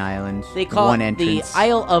 Basically an island. They call one it the entrance.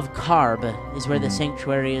 Isle of Carb is where the Mhm.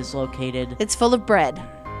 sanctuary is located. It's full of bread.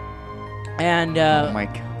 And Oh my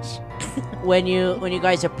gosh. when you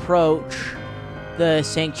guys approach the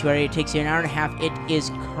sanctuary, it takes you an hour and a half. It is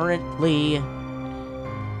currently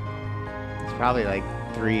It's probably like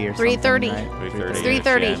 3 or 3:30. something, right? 3:30. It's Pretty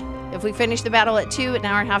 3:30. much, If we finish the battle at 2, an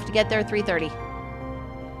hour and a half to get there, 3:30.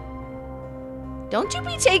 Don't you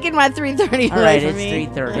be taking my 3:30 all away right. from It's me.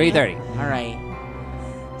 3:30. 3:30. All right.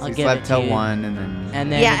 So I'll we give slept it till to you. 1 and then...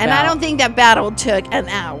 And then Yeah, and I about- don't think that battle took an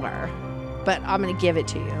hour, but I'm gonna give it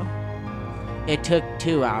to you. it took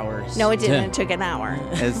 2 hours. No, it didn't. Yeah. It took an hour.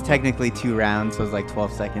 It's technically 2 rounds, so it's like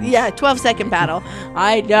 12 seconds. Yeah, 12-second battle.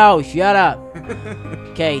 I know. Shut up.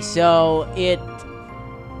 Okay, so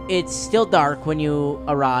it's still dark when you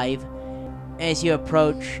arrive. As you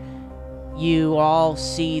approach, you all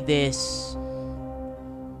see this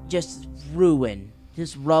just ruin,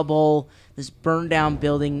 this rubble, this burned down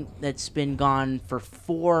building that's been gone for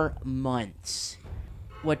 4 months.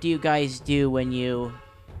 What do you guys do when you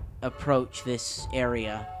approach this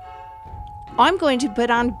area? I'm going to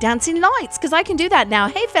put on dancing lights because I can do that now.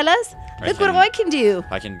 Hey, fellas, I look what can- I can do.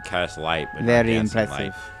 I can cast light, but not Very dancing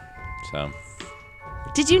impressive. light. So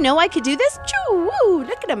Did you know I could do this? Choo, woo,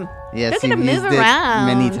 look at him. Yes, Look at him you've move used it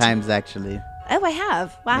many around. times actually. Oh, I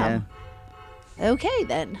have. Wow. Okay,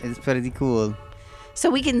 then. It's pretty cool. So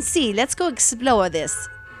we can see. Let's go explore this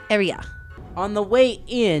area. On the way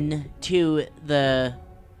in to the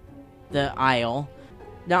aisle,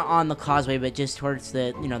 not on the causeway, but just towards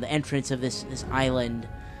the the entrance of this island.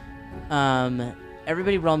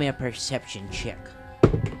 Everybody roll me a perception check.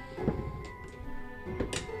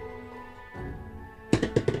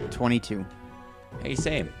 22. hey,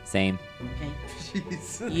 same. Same.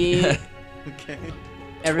 You, Okay.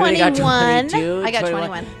 everybody got 21. 22. I got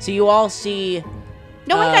 21. So you all see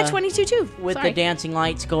No, I got Uh, 22 too. with Sorry. the dancing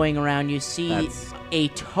lights going around. You see That's a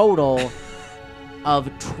total of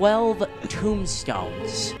 12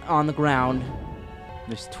 tombstones on the ground.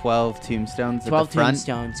 There's 12 tombstones 12 at the front.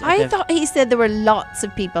 tombstones. I thought he said there were lots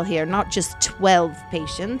of people here, not just 12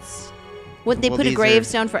 patients. Wouldn't they Well, put a these are-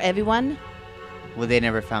 gravestone for everyone? Well, they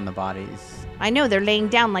never found the bodies. I know, they're laying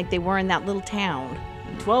down like they were in that little town.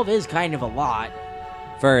 12 is kind of a lot.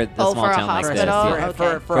 For the Oh, small for a town like this. hospital? yeah.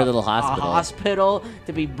 Okay. For a little A hospital. hospital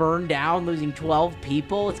to be burned down, losing 12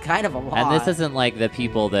 people. It's kind of a lot. And this isn't like the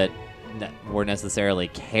people that were necessarily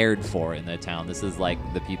cared for in the town. This is like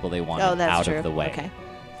the people they wanted Oh, that's out true. of the way. Okay.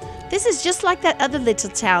 This is just like that other little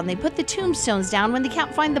town. They put the tombstones down when they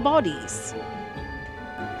can't find the bodies.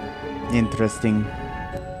 Interesting.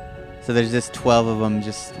 So there's just 12 of them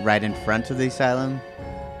just right in front of the asylum?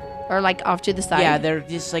 Or like off to the side. Yeah, they're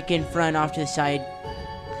just like in front, off to the side.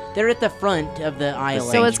 They're at the front of the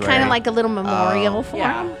island. So it's kind sanctuary. of like a little memorial for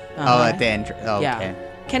yeah. them. Oh, Uh-huh. at the entrance. Oh, Yeah. okay.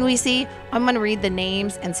 Can we see? I'm going to read the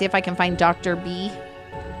names and see if I can find Dr. B.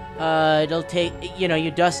 It'll take,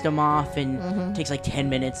 you dust them off, and Mm-hmm. it takes like 10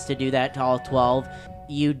 minutes to do that to all 12.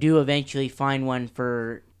 You do eventually find one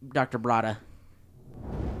for Dr. Brada.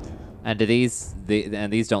 And do these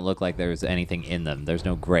don't look like there's anything in them. There's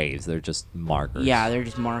no graves. They're just markers. Yeah, they're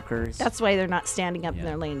just markers. That's why they're not standing up Yeah. and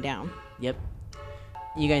they're laying down. Yep.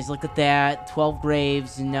 You guys look at that. 12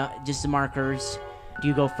 graves, and just the markers. Do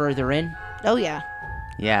you go further in? Oh, yeah.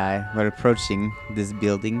 Yeah, we're approaching this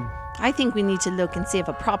building. I think we need to look and see if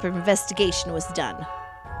a proper investigation was done.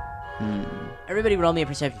 Everybody roll me a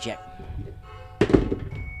perception check.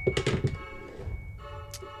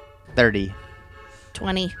 30.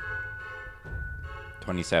 20.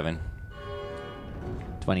 27.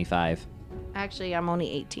 25. Actually, I'm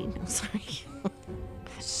only 18. I'm sorry.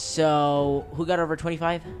 So, who got over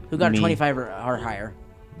 25? Who got Me. a 25 or higher?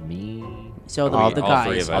 Me. So the, All- the all guys.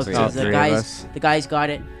 three of us, Okay, yeah. so Three the of guys. us. The guys got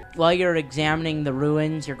it. While you're examining the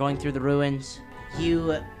ruins, you're going through the ruins.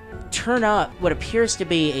 You turn up what appears to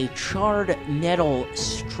be a charred metal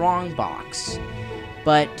strongbox,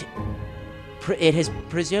 but it has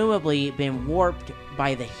presumably been warped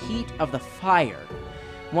by the heat of the fire.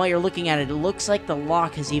 While you're looking at it, it looks like the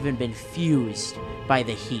lock has even been fused by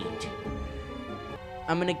the heat.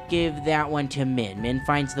 I'm gonna give that one to Min. Min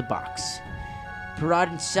finds the box. Parad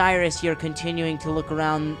and Cyrus, you're continuing to look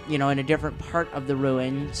around, in a different part of the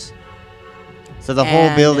ruins. So the whole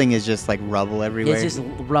And- building is just like rubble everywhere? It's just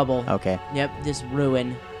rubble. Okay. Yep, this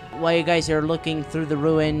ruin. While you guys are looking through the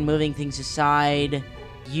ruin, moving things aside,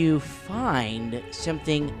 you find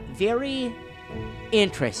something very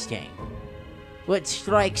interesting. What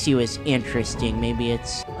strikes you as interesting? Maybe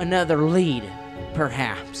it's another lead,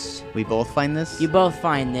 perhaps. We both find this? You both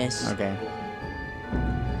find this. Okay.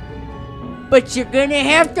 But you're gonna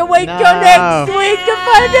have to wait till No. next week to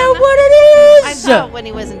find out what it I is! thought when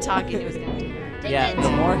he wasn't talking, he was going to. Yeah, the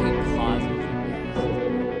more he pauses.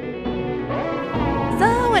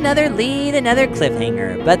 So, another lead, another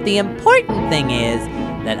cliffhanger. But the important thing is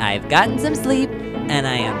that I've gotten some sleep and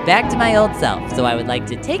I am back to my old self. So, I would like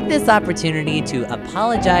to take this opportunity to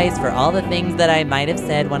apologize for all the things that I might have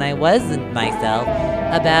said when I wasn't myself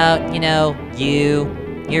about, you,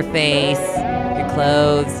 your face, your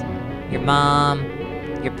clothes, your mom,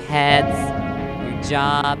 your pets, your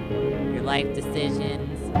job, your life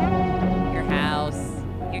decisions, your house,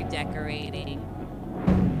 your decorating.